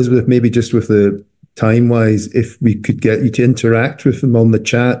think, Elizabeth, maybe just with the time-wise, if we could get you to interact with them on the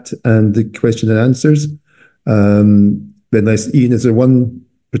chat and the question and answers. Then nice. Ian, is there one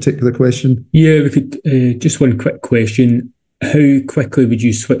particular question? Yeah, we could, just one quick question. How quickly would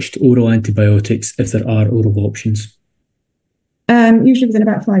you switch to oral antibiotics if there are oral options? Usually within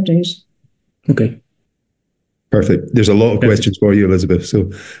about 5 days. Okay. Perfect. There's a lot of questions for you, Elizabeth, so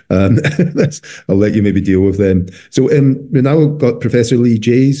I'll let you maybe deal with them. So we've now got Professor Lee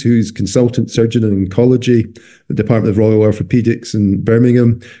Jeys, who's consultant surgeon in oncology at the Department of Royal Orthopaedics in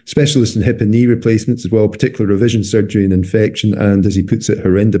Birmingham, specialist in hip and knee replacements as well, particular revision surgery and infection, and as he puts it,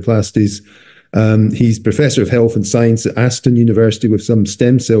 horrendoplasties. He's Professor of Health and Science at Aston University with some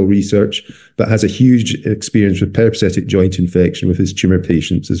stem cell research, but has a huge experience with periprosthetic joint infection with his tumour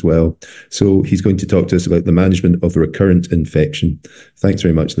patients as well. So he's going to talk to us about the management of a recurrent infection. Thanks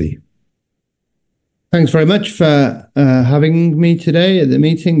very much, Lee. Thanks very much for having me today at the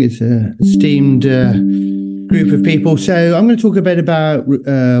meeting. It's an esteemed group of people. So I'm going to talk a bit about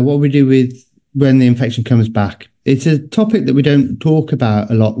what we do with when the infection comes back. It's a topic that we don't talk about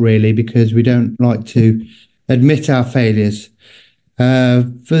a lot, really, because we don't like to admit our failures. For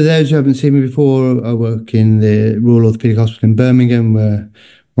those who haven't seen me before, I work in the Royal Orthopaedic Hospital in Birmingham. We're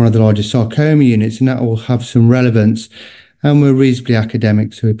one of the largest sarcoma units, and that will have some relevance. And we're reasonably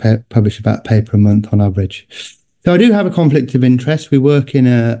academic, so we publish about a paper a month on average. So I do have a conflict of interest. We work in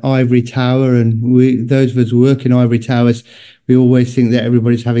an ivory tower, and those of us who work in ivory towers, we always think that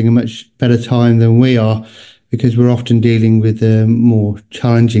everybody's having a much better time than we are, because we're often dealing with more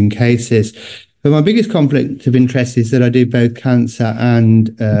challenging cases. But my biggest conflict of interest is that I do both cancer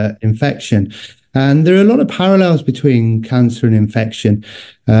and infection. And there are a lot of parallels between cancer and infection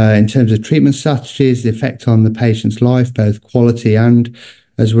in terms of treatment strategies, the effect on the patient's life, both quality and,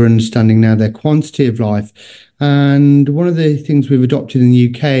 as we're understanding now, their quantity of life. And one of the things we've adopted in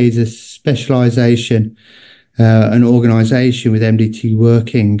the UK is a specialisation, an organisation with MDT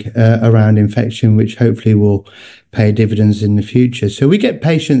working around infection, which hopefully will pay dividends in the future. So we get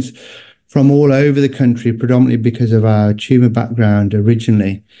patients from all over the country, predominantly because of our tumour background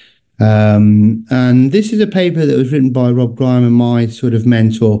originally. And this is a paper that was written by Rob Grime and my sort of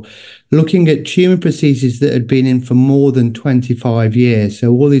mentor, looking at tumour prostheses that had been in for more than 25 years.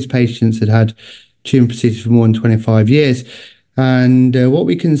 So all these patients had had tumour prostheses for more than 25 years. And what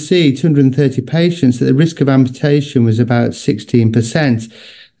we can see, 230 patients, that the risk of amputation was about 16%,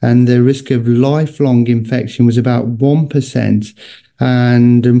 and the risk of lifelong infection was about 1%.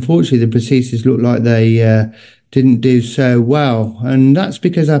 And unfortunately, the prostheses look like they didn't do so well. And that's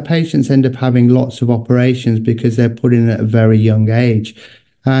because our patients end up having lots of operations because they're put in at a very young age.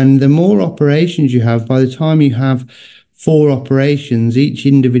 And the more operations you have, by the time you have 4 operations, each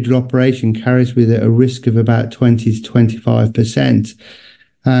individual operation carries with it a risk of about 20 to 25%.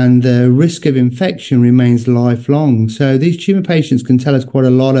 And the risk of infection remains lifelong. So these tumour patients can tell us quite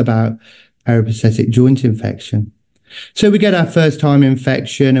a lot about periprosthetic joint infection. So we get our first time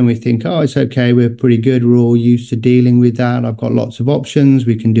infection and we think, oh, it's okay, we're pretty good, we're all used to dealing with that. I've got lots of options.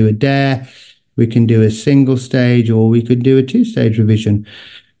 We can do a DARE, we can do a single stage, or we could do a 2-stage revision.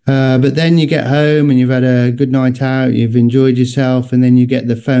 But then you get home and you've had a good night out, you've enjoyed yourself, and then you get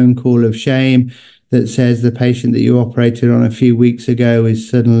the phone call of shame that says the patient that you operated on a few weeks ago is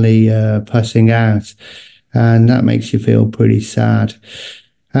suddenly pussing out. And that makes you feel pretty sad.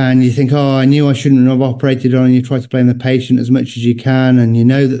 And you think, oh, I knew I shouldn't have operated on, and you try to blame the patient as much as you can, and you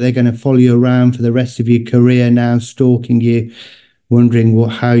know that they're going to follow you around for the rest of your career now, stalking you, wondering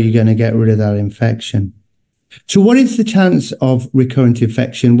how you're going to get rid of that infection. So what is the chance of recurrent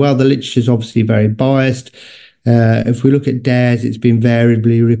infection? Well, the literature is obviously very biased. If we look at DARES, it's been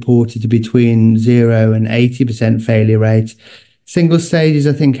variably reported to between 0 and 80% failure rate. Single stages,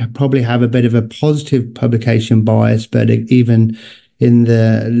 I think, probably have a bit of a positive publication bias, but even in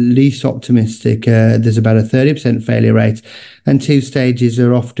the least optimistic, there's about a 30% failure rate, and 2 stages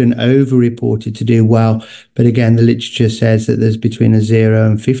are often over-reported to do well. But again, the literature says that there's between a 0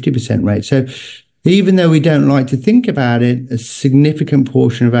 and 50% rate. So even though we don't like to think about it, a significant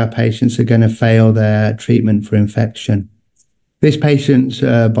portion of our patients are going to fail their treatment for infection. This patient's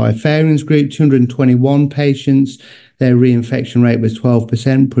Biofilm group, 221 patients, their reinfection rate was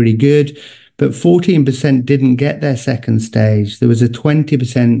 12%, pretty good. But 14% didn't get their second stage. There was a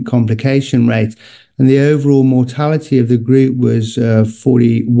 20% complication rate, and the overall mortality of the group was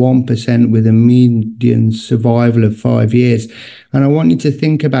 41% with a median survival of 5 years. And I want you to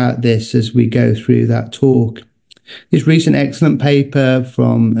think about this as we go through that talk. This recent excellent paper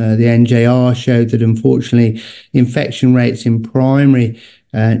from the NJR showed that unfortunately infection rates in primary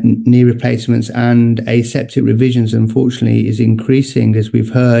knee replacements and aseptic revisions, unfortunately, is increasing, as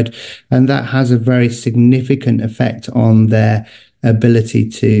we've heard, and that has a very significant effect on their ability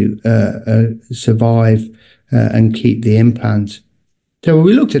to survive and keep the implant. So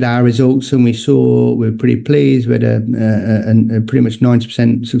we looked at our results and we were pretty pleased with a pretty much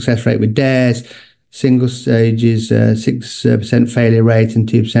 90% success rate with DARES, single stages, 6% failure rate, and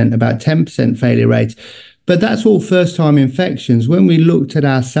 2%, about 10% failure rate. But that's all first-time infections. When we looked at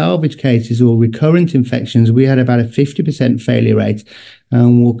our salvage cases or recurrent infections, we had about a 50% failure rate,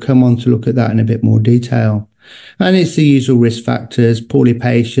 and we'll come on to look at that in a bit more detail. And it's the usual risk factors: poorly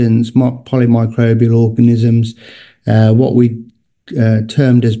patients, polymicrobial organisms, what we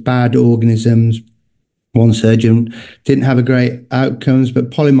termed as bad organisms. One surgeon didn't have a great outcomes,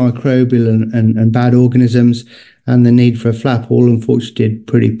 but polymicrobial and bad organisms and the need for a flap all unfortunately did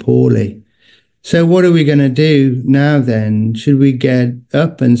pretty poorly. So what are we going to do now then? Should we get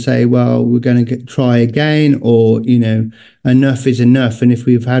up and say, well, we're going to try again, or, enough is enough? And if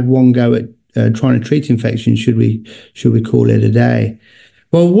we've had one go at trying to treat infection, should we call it a day?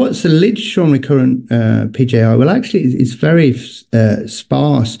 Well, what's the literature on recurrent PJI? Well, actually, it's very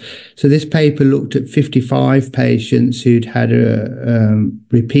sparse. So this paper looked at 55 patients who'd had a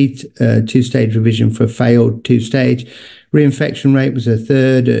repeat 2-stage revision for a failed 2-stage. Reinfection rate was a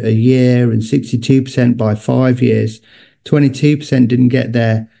third at a year and 62% by 5 years. 22% didn't get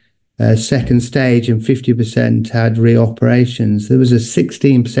their second stage and 50% had reoperations. There was a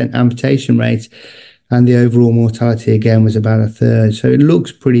 16% amputation rate, and the overall mortality again was about a third. So it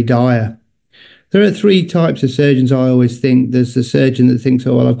looks pretty dire. There are 3 types of surgeons I always think. There's the surgeon that thinks,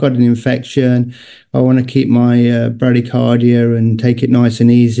 oh, well, I've got an infection, I want to keep my bradycardia and take it nice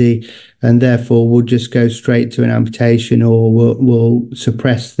and easy, and therefore we'll just go straight to an amputation, or we'll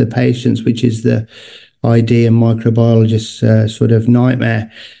suppress the patients, which is the ID and microbiologist's sort of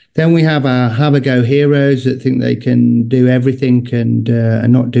nightmare. Then we have our have-a-go heroes that think they can do everything and are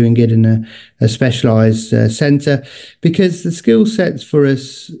not doing it in a specialised centre, because the skill sets for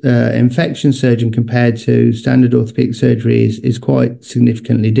us infection surgeon compared to standard orthopaedic surgery is quite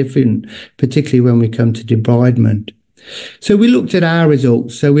significantly different, particularly when we come to debridement. So we looked at our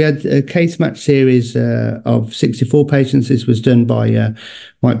results. So we had a case match series of 64 patients. This was done by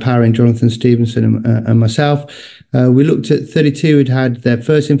Mike Power and Jonathan Stevenson and myself. We looked at 32 who'd had their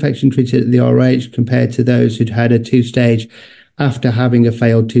first infection treated at the RH compared to those who'd had a 2-stage after having a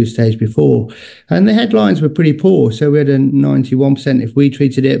failed 2-stage before. And the headlines were pretty poor. So we had a 91% if we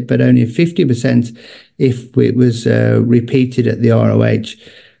treated it, but only a 50% if it was repeated at the ROH.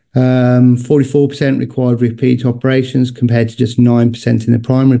 44% required repeat operations compared to just 9% in the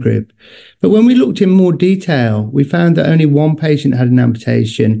primary group. But when we looked in more detail, we found that only 1 patient had an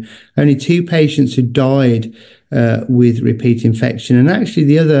amputation, only 2 patients who died with repeat infection, and actually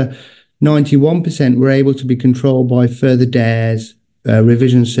the other 91% were able to be controlled by further DARES,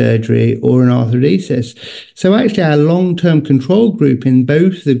 revision surgery, or an arthrodesis. So actually our long-term control group in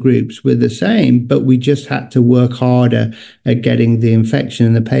both the groups were the same, but we just had to work harder at getting the infection,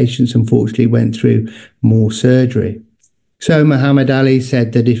 and the patients unfortunately went through more surgery. So Muhammad Ali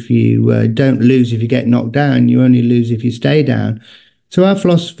said that if you don't lose if you get knocked down, you only lose if you stay down. So our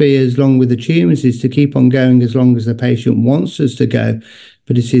philosophy, as long with the tumours, is to keep on going as long as the patient wants us to go,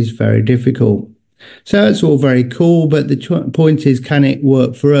 but it is very difficult. So it's all very cool, but the point is, can it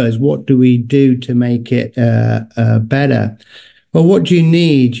work for us? What do we do to make it better? Well, what do you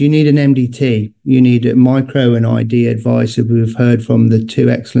need? You need an MDT. You need a micro and ID advice, as we've heard from the 2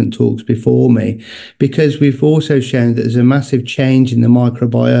 excellent talks before me, because we've also shown that there's a massive change in the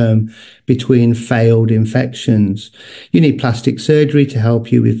microbiome between failed infections. You need plastic surgery to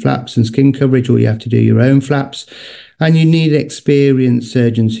help you with flaps and skin coverage, or you have to do your own flaps. And you need experienced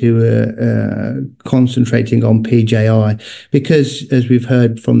surgeons who are concentrating on PJI, because, as we've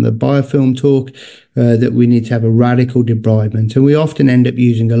heard from the biofilm talk, that we need to have a radical debridement. And we often end up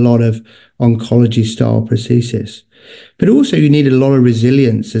using a lot of oncology-style prosthesis. But also you need a lot of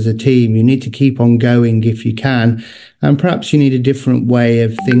resilience as a team. You need to keep on going if you can. And perhaps you need a different way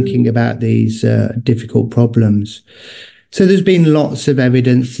of thinking about these difficult problems. So there's been lots of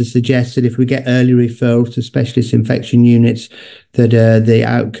evidence to suggest that if we get early referrals to specialist infection units, that the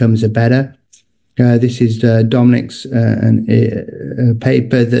outcomes are better. This is Dominic's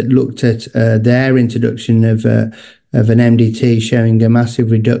paper that looked at their introduction of an MDT, showing a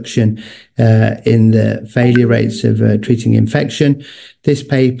massive reduction in the failure rates of treating infection. This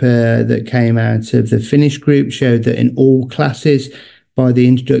paper that came out of the Finnish group showed that in all classes, by the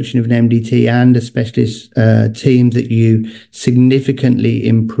introduction of an MDT and a specialist team, that you significantly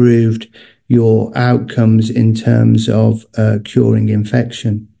improved your outcomes in terms of curing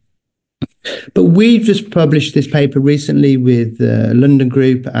infection. But we've just published this paper recently with the London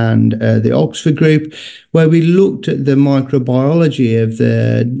group and the Oxford group, where we looked at the microbiology of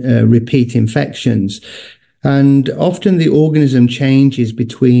the repeat infections. And often the organism changes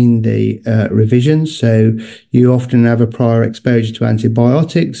between the revisions. So you often have a prior exposure to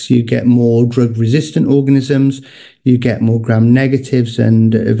antibiotics, you get more drug-resistant organisms, you get more gram-negatives,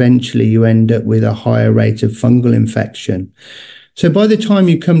 and eventually you end up with a higher rate of fungal infection. So by the time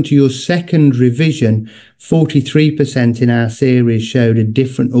you come to your second revision, 43% in our series showed a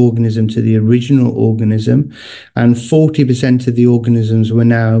different organism to the original organism, and 40% of the organisms were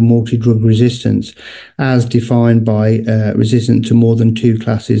now multi-drug resistance, as defined by resistant to more than 2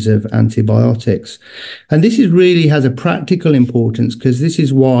 classes of antibiotics. And this really has a practical importance, because this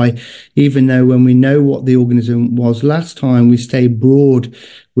is why, even though when we know what the organism was last time, we stay broad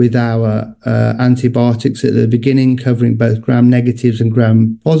with our antibiotics at the beginning, covering both gram-negatives and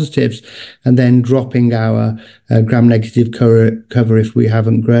gram-positives, and then dropping our gram-negative cover if we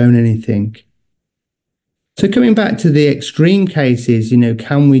haven't grown anything. So coming back to the extreme cases,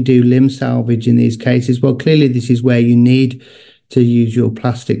 can we do limb salvage in these cases? Well, clearly this is where you need to use your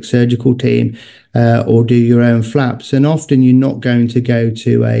plastic surgical team or do your own flaps. And often you're not going to go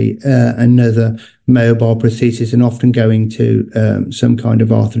to another mobile prosthesis, and often going to some kind of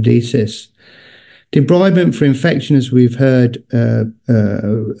arthrodesis. Debridement for infection, as we've heard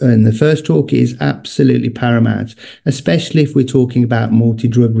in the first talk, is absolutely paramount, especially if we're talking about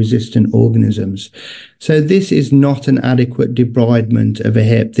multi-drug resistant organisms. So this is not an adequate debridement of a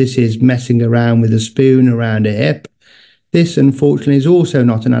hip. This is messing around with a spoon around a hip. This, unfortunately, is also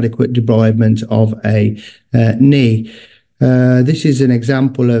not an adequate debridement of a knee. This is an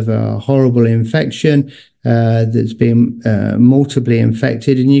example of a horrible infection that's been multiply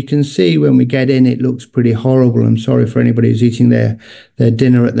infected, and you can see when we get in, it looks pretty horrible. I'm sorry for anybody who's eating their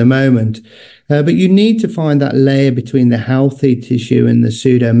dinner at the moment. But you need to find that layer between the healthy tissue and the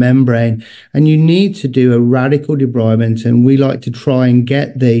pseudomembrane, and you need to do a radical debridement, and we like to try and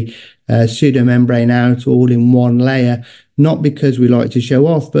get the pseudomembrane out all in one layer, not because we like to show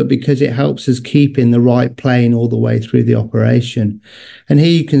off, but because it helps us keep in the right plane all the way through the operation. And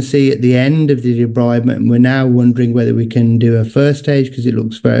here you can see at the end of the debridement, we're now wondering whether we can do a first stage, because it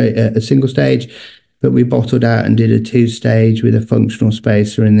looks very a single stage, but we bottled out and did a 2-stage with a functional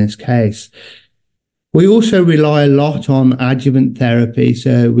spacer in this case. We also rely a lot on adjuvant therapy.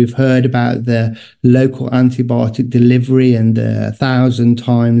 So we've heard about the local antibiotic delivery and the 1,000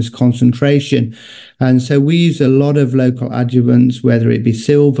 times concentration. And so we use a lot of local adjuvants, whether it be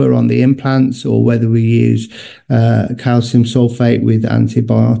silver on the implants or whether we use calcium sulfate with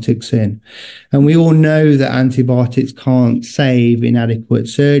antibiotics in. And we all know that antibiotics can't save inadequate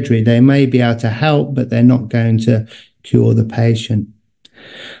surgery. They may be able to help, but they're not going to cure the patient.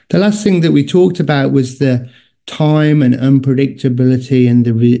 The last thing that we talked about was the time and unpredictability and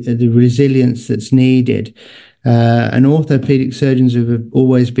the resilience that's needed. And orthopaedic surgeons have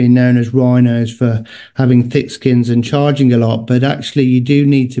always been known as rhinos for having thick skins and charging a lot, but actually you do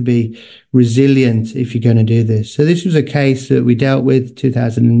need to be resilient if you're going to do this. So this was a case that we dealt with.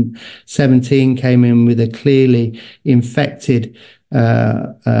 2017 came in with a clearly infected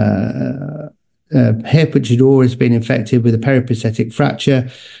hip, which had always been infected with a periprosthetic fracture,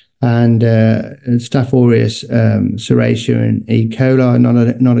 and Staph aureus, serratia, and E. coli.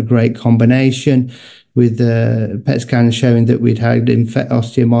 Not a great combination, with PET scans showing that we'd had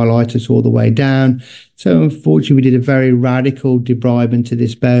osteomyelitis all the way down. So unfortunately, we did a very radical debridement to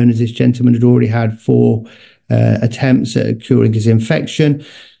this bone, as this gentleman had already had 4 attempts at curing his infection.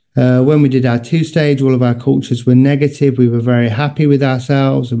 When we did our 2-stage, all of our cultures were negative. We were very happy with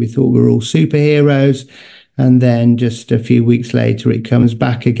ourselves and we thought we were all superheroes. And then just a few weeks later, it comes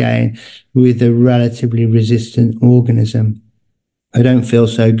back again with a relatively resistant organism. I don't feel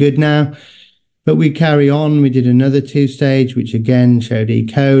so good now, but we carry on. We did another 2-stage, which again showed E.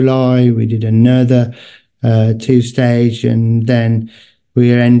 coli. We did another 2-stage, and then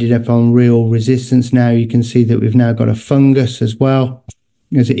we ended up on real resistance. Now you can see that we've now got a fungus as well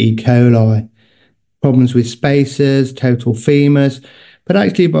as E. coli. Problems with spacers, total femurs. But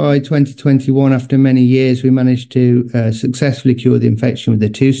actually by 2021, after many years, we managed to successfully cure the infection with a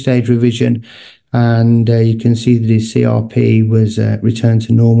 2-stage revision. And you can see that his CRP was returned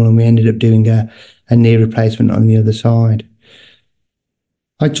to normal, and we ended up doing a knee replacement on the other side.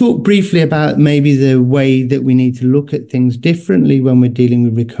 I talked briefly about maybe the way that we need to look at things differently when we're dealing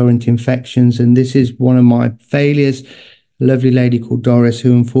with recurrent infections. And this is one of my failures. A lovely lady called Doris,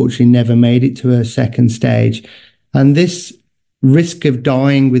 who unfortunately never made it to her 2nd stage. And this risk of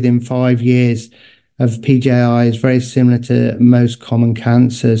dying within 5 years of PJI is very similar to most common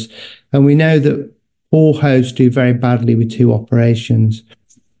cancers. And we know that all hosts do very badly with 2 operations.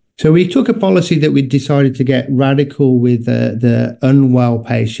 So we took a policy that we decided to get radical with the unwell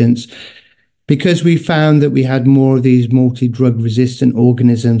patients, because we found that we had more of these multi-drug resistant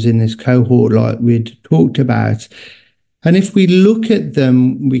organisms in this cohort like we'd talked about. And if we look at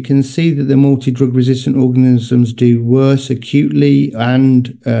them, we can see that the multi-drug resistant organisms do worse acutely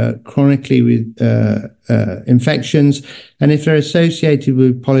and chronically with infections. And if they're associated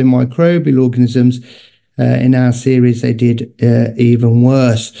with polymicrobial organisms, in our series, they did even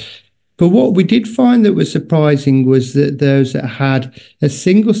worse. But what we did find that was surprising was that those that had a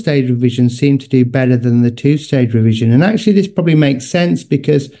 1-stage revision seemed to do better than the 2-stage revision. And actually, this probably makes sense,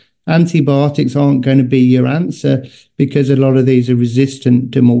 because antibiotics aren't going to be your answer, because a lot of these are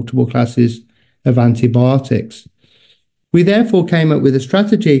resistant to multiple classes of antibiotics. We therefore came up with a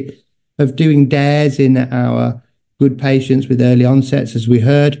strategy of doing DARES in our good patients with early onsets, as we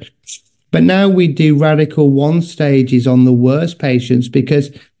heard. But now we do radical 1-stages on the worst patients,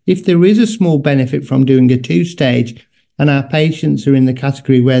 because if there is a small benefit from doing a 2-stage and our patients are in the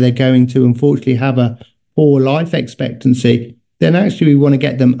category where they're going to unfortunately have a poor life expectancy, then actually we want to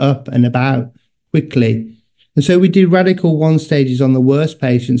get them up and about quickly. And so we do radical 1-stages on the worst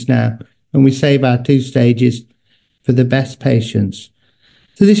patients now, and we save our 2-stages for the best patients.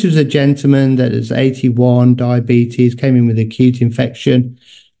 So this was a gentleman that is 81, diabetes, came in with acute infection,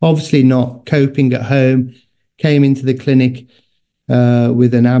 obviously not coping at home, came into the clinic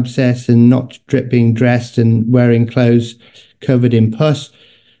with an abscess and not being dressed and wearing clothes covered in pus.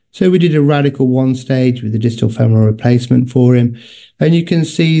 So we did a radical 1-stage with a distal femoral replacement for him. And you can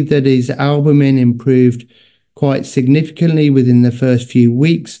see that his albumin improved quite significantly within the first few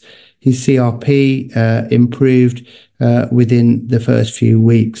weeks. His CRP improved within the first few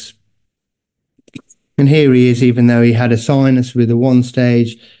weeks. And here he is, even though he had a sinus with a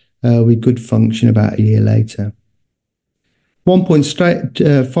 1-stage, with good function about a year later.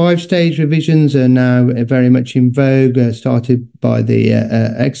 1.5-stage revisions are now very much in vogue, started by the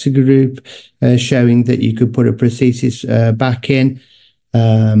EXA group, showing that you could put a prosthesis back in.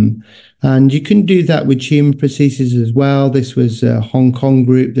 And you can do that with human prosthesis as well. This was a Hong Kong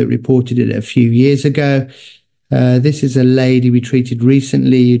group that reported it a few years ago. This is a lady we treated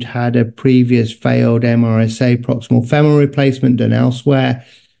recently who'd had a previous failed MRSA proximal femoral replacement done elsewhere.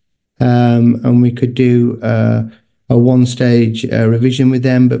 and we could do a one-stage revision with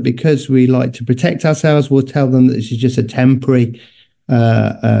them. But because we like to protect ourselves, we'll tell them that this is just a temporary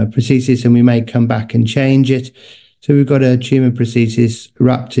prosthesis, and we may come back and change it. So we've got a tumour prosthesis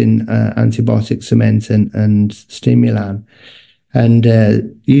wrapped in antibiotic cement and stimulan, and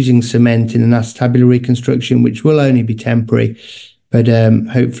using cement in an acetabular reconstruction, which will only be temporary, but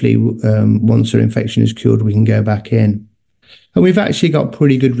hopefully once their infection is cured, we can go back in. And we've actually got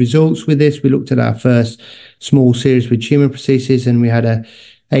pretty good results with this. We looked at our first small series with tumour prosthesis, and we had a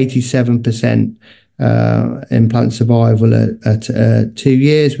 87% implant survival at 2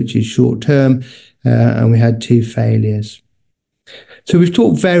 years, which is short term, and we had 2 failures. So we've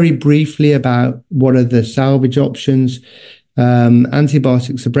talked very briefly about what are the salvage options.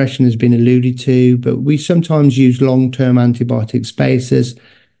 Antibiotic suppression has been alluded to, but we sometimes use long-term antibiotic spacers.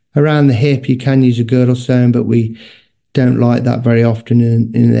 Around the hip, you can use a girdle stone, but we don't like that very often.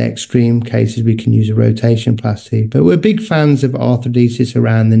 In the extreme cases, we can use a rotation plasty, but we're big fans of arthrodesis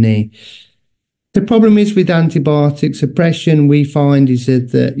around the knee. The problem is with antibiotic suppression, we find is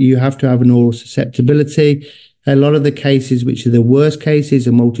that you have to have an oral susceptibility. A lot of the cases, which are the worst cases,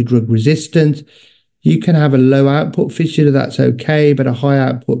 are multi-drug resistant. You can have a low output fistula, that's okay, but a high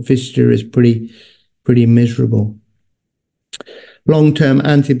output fistula is pretty miserable. Long-term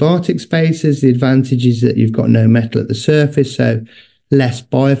antibiotic spacers, the advantage is that you've got no metal at the surface, so less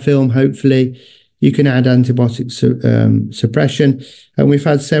biofilm, hopefully. You can add antibiotic suppression, and we've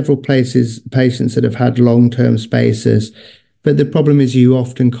had several patients that have had long-term spacers, but the problem is you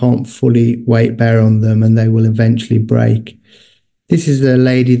often can't fully weight bear on them, and they will eventually break. This is a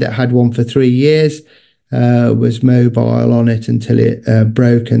lady that had one for 3 years, was mobile on it until it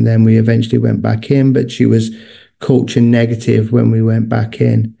broke, and then we eventually went back in, but she was culture negative when we went back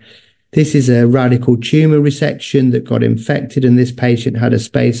in. This is a radical tumour resection that got infected, and this patient had a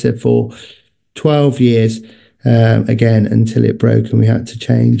spacer for 12 years, again, until it broke and we had to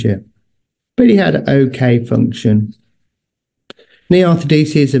change it. But he had okay function. Knee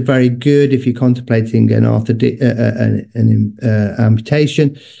arthrodesis are very good if you're contemplating an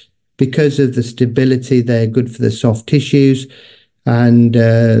amputation. Because of the stability, they're good for the soft tissues, and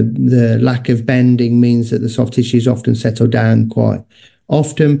the lack of bending means that the soft tissues often settle down quite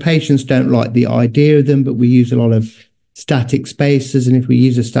often. Patients don't like the idea of them, but we use a lot of static spacers, and if we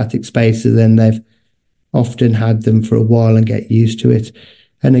use a static spacer, then they've often had them for a while and get used to it.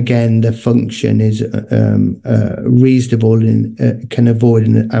 And again, the function is reasonable and can avoid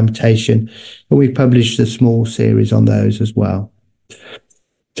an amputation. And we published a small series on those as well.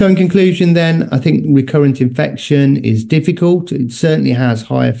 So in conclusion then, I think recurrent infection is difficult. It certainly has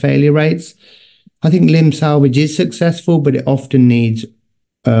higher failure rates. I think limb salvage is successful, but it often needs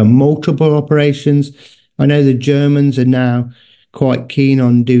multiple operations. I know the Germans are now quite keen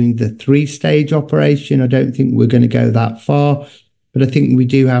on doing the 3-stage operation. I don't think we're going to go that far, but I think we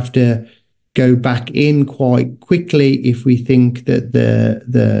do have to go back in quite quickly if we think that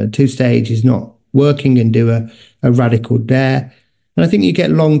the 2-stage is not working, and do a radical dare. And I think you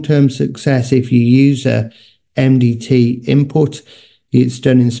get long-term success if you use a MDT input. It's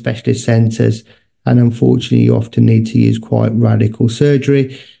done in specialist centres, and unfortunately you often need to use quite radical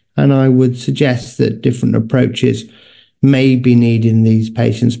surgery. And I would suggest that different approaches may be needed in these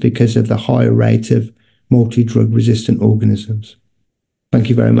patients because of the higher rate of multi-drug resistant organisms. Thank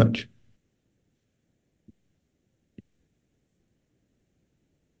you very much.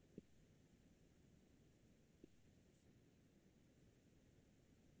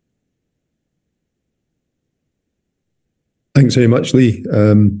 Thanks very much, Lee.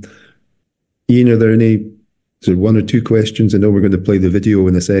 Ian, are there any one or two questions? I know we're going to play the video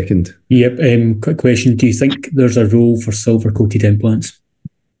in a second. Yep. Quick question. Do you think there's a role for silver-coated implants?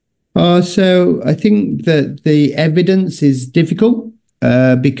 So I think that the evidence is difficult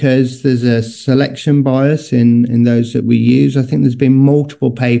because there's a selection bias in those that we use. I think there's been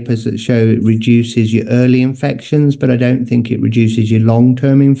multiple papers that show it reduces your early infections, but I don't think it reduces your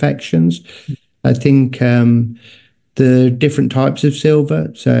long-term infections. I think the different types of silver.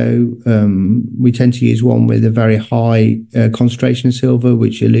 So we tend to use one with a very high concentration of silver,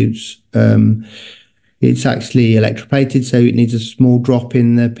 which elutes. It's actually electroplated, so it needs a small drop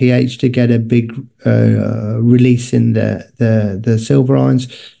in the pH to get a big release in the silver ions.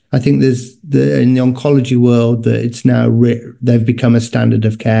 I think there's in the oncology world that it's now they've become a standard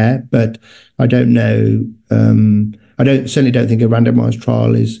of care, but I don't know. I certainly don't think a randomized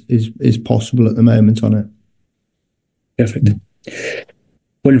trial is possible at the moment on it. Perfect.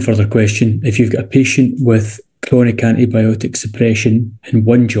 One further question. If you've got a patient with chronic antibiotic suppression in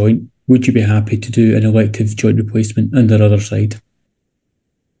one joint, would you be happy to do an elective joint replacement on their other side?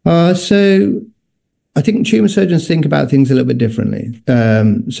 So I think tumour surgeons think about things a little bit differently.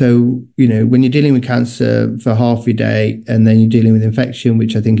 So, when you're dealing with cancer for half your day and then you're dealing with infection,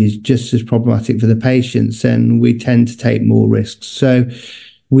 which I think is just as problematic for the patients, then we tend to take more risks. So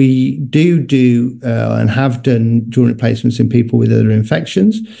we do and have done joint replacements in people with other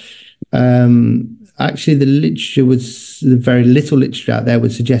infections. Actually, the very little literature out there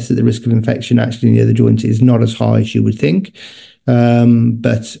would suggest that the risk of infection actually in the other joint is not as high as you would think.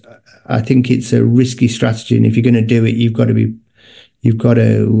 But I think it's a risky strategy, and if you're going to do it, you've got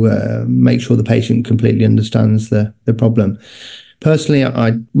to make sure the patient completely understands the problem. Personally,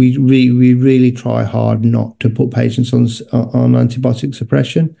 we really try hard not to put patients on antibiotic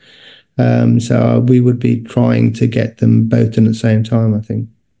suppression. So we would be trying to get them both done at the same time, I think.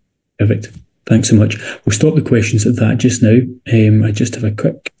 Perfect. Thanks so much. We'll stop the questions at that just now. I just have a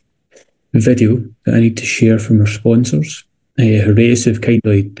quick video that I need to share from our sponsors. Heraeus have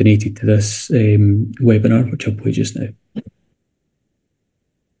kindly donated to this webinar, which I'll play just now.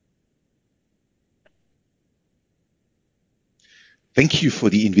 Thank you for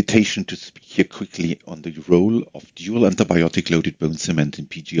the invitation to speak here quickly on the role of dual antibiotic-loaded bone cement in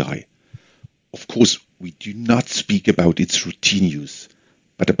PGI. Of course, we do not speak about its routine use,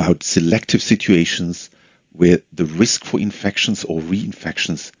 but about selective situations where the risk for infections or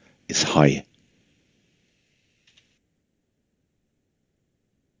reinfections is high.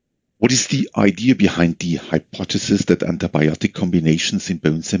 What is the idea behind the hypothesis that antibiotic combinations in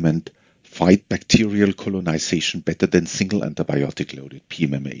bone cement fight bacterial colonization better than single antibiotic-loaded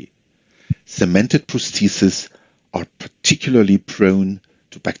PMMA? Cemented prostheses are particularly prone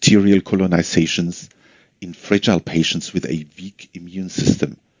to bacterial colonizations in fragile patients with a weak immune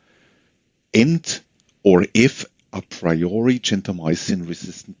system, and or if a priori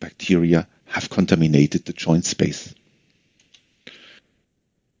gentamicin-resistant bacteria have contaminated the joint space.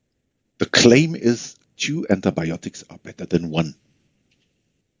 The claim is 2 antibiotics are better than 1.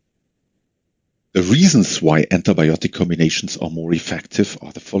 The reasons why antibiotic combinations are more effective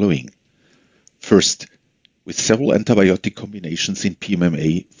are the following. First, with several antibiotic combinations in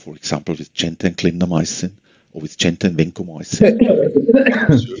PMMA, for example with genta and clindamycin or with genta and vancomycin,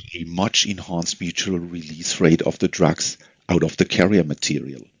 a much enhanced mutual release rate of the drugs out of the carrier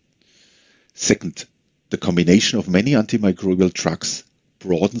material. Second, the combination of many antimicrobial drugs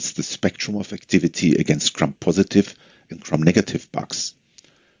broadens the spectrum of activity against gram-positive and gram-negative bugs.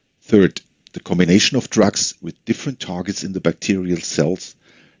 Third, the combination of drugs with different targets in the bacterial cells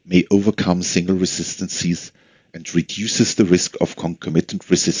may overcome single resistances and reduces the risk of concomitant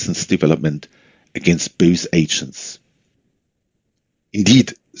resistance development against both agents.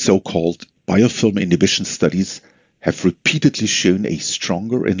 Indeed, so-called biofilm inhibition studies have repeatedly shown a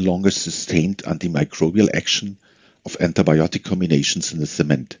stronger and longer sustained antimicrobial action of antibiotic combinations in the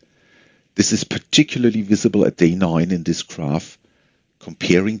cement. This is particularly visible at day 9 in this graph,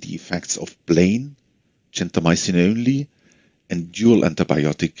 comparing the effects of plain, gentamicin only, and dual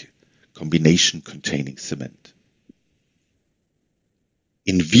antibiotic combination containing cement.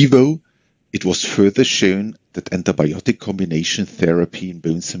 In vivo, it was further shown that antibiotic combination therapy in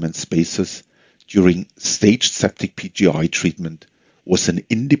bone cement spacers during staged septic PGI treatment was an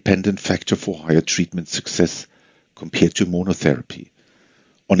independent factor for higher treatment success compared to monotherapy.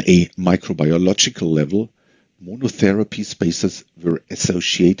 On a microbiological level, monotherapy spacers were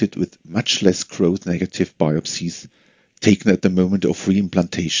associated with much less growth-negative biopsies taken at the moment of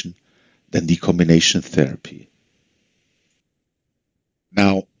reimplantation than the combination therapy.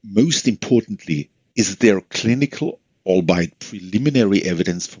 Now, most importantly, is there clinical, albeit preliminary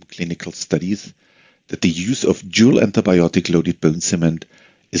evidence from clinical studies that the use of dual antibiotic-loaded bone cement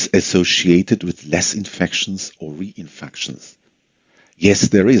is associated with less infections or reinfections? Yes,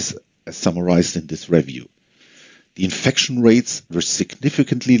 there is, as summarized in this review. The infection rates were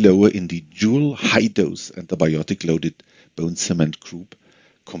significantly lower in the dual high-dose antibiotic-loaded bone cement group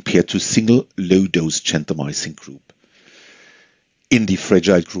compared to single low-dose gentamicin group. In the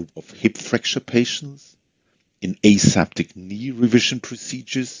fragile group of hip fracture patients, in aseptic knee revision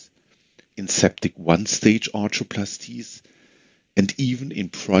procedures, in septic one-stage arthroplasties, and even in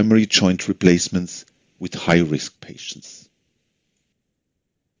primary joint replacements with high-risk patients.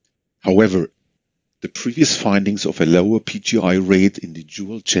 However, the previous findings of a lower PGI rate in the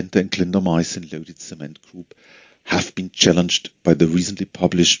dual genta and clindamycin-loaded cement group have been challenged by the recently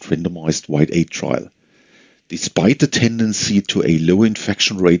published randomized WIDE-8 trial. Despite the tendency to a low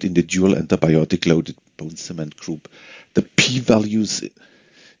infection rate in the dual antibiotic-loaded bone cement group, the p-values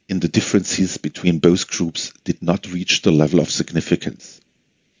in the differences between both groups did not reach the level of significance.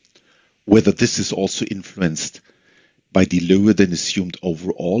 Whether this is also influenced by the lower than assumed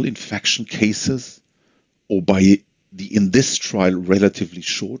overall infection cases, or by the, in this trial, relatively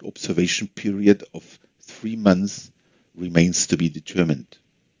short observation period of 3 months remains to be determined.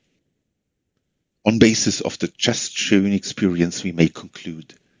 On basis of the just shown experience, we may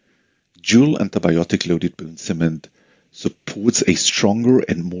conclude dual antibiotic-loaded bone cement supports a stronger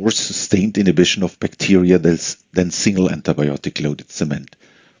and more sustained inhibition of bacteria than single antibiotic-loaded cement,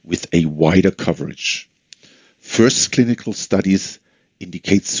 with a wider coverage. First clinical studies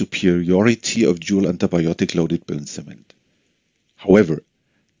indicate superiority of dual antibiotic-loaded bone cement. However,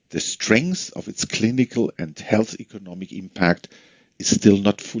 the strength of its clinical and health economic impact is still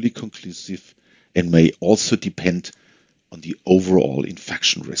not fully conclusive and may also depend on the overall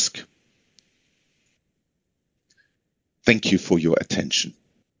infection risk. Thank you for your attention.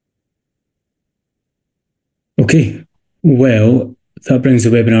 Okay, well, that brings the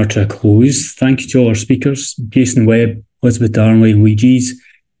webinar to a close. Thank you to all our speakers, Jason Webb, Elizabeth Darley and Jeys,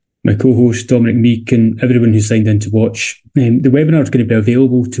 my co-host Dominic, Meek, and everyone who signed in to watch. The webinar is going to be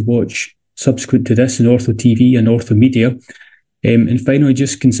available to watch subsequent to this on OrthoTV and Ortho Media. And finally,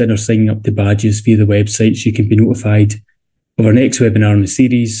 just consider signing up to BAJIS via the website so you can be notified of our next webinar in the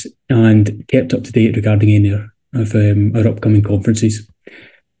series and kept up to date regarding any of our upcoming conferences.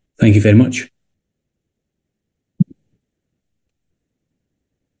 Thank you very much.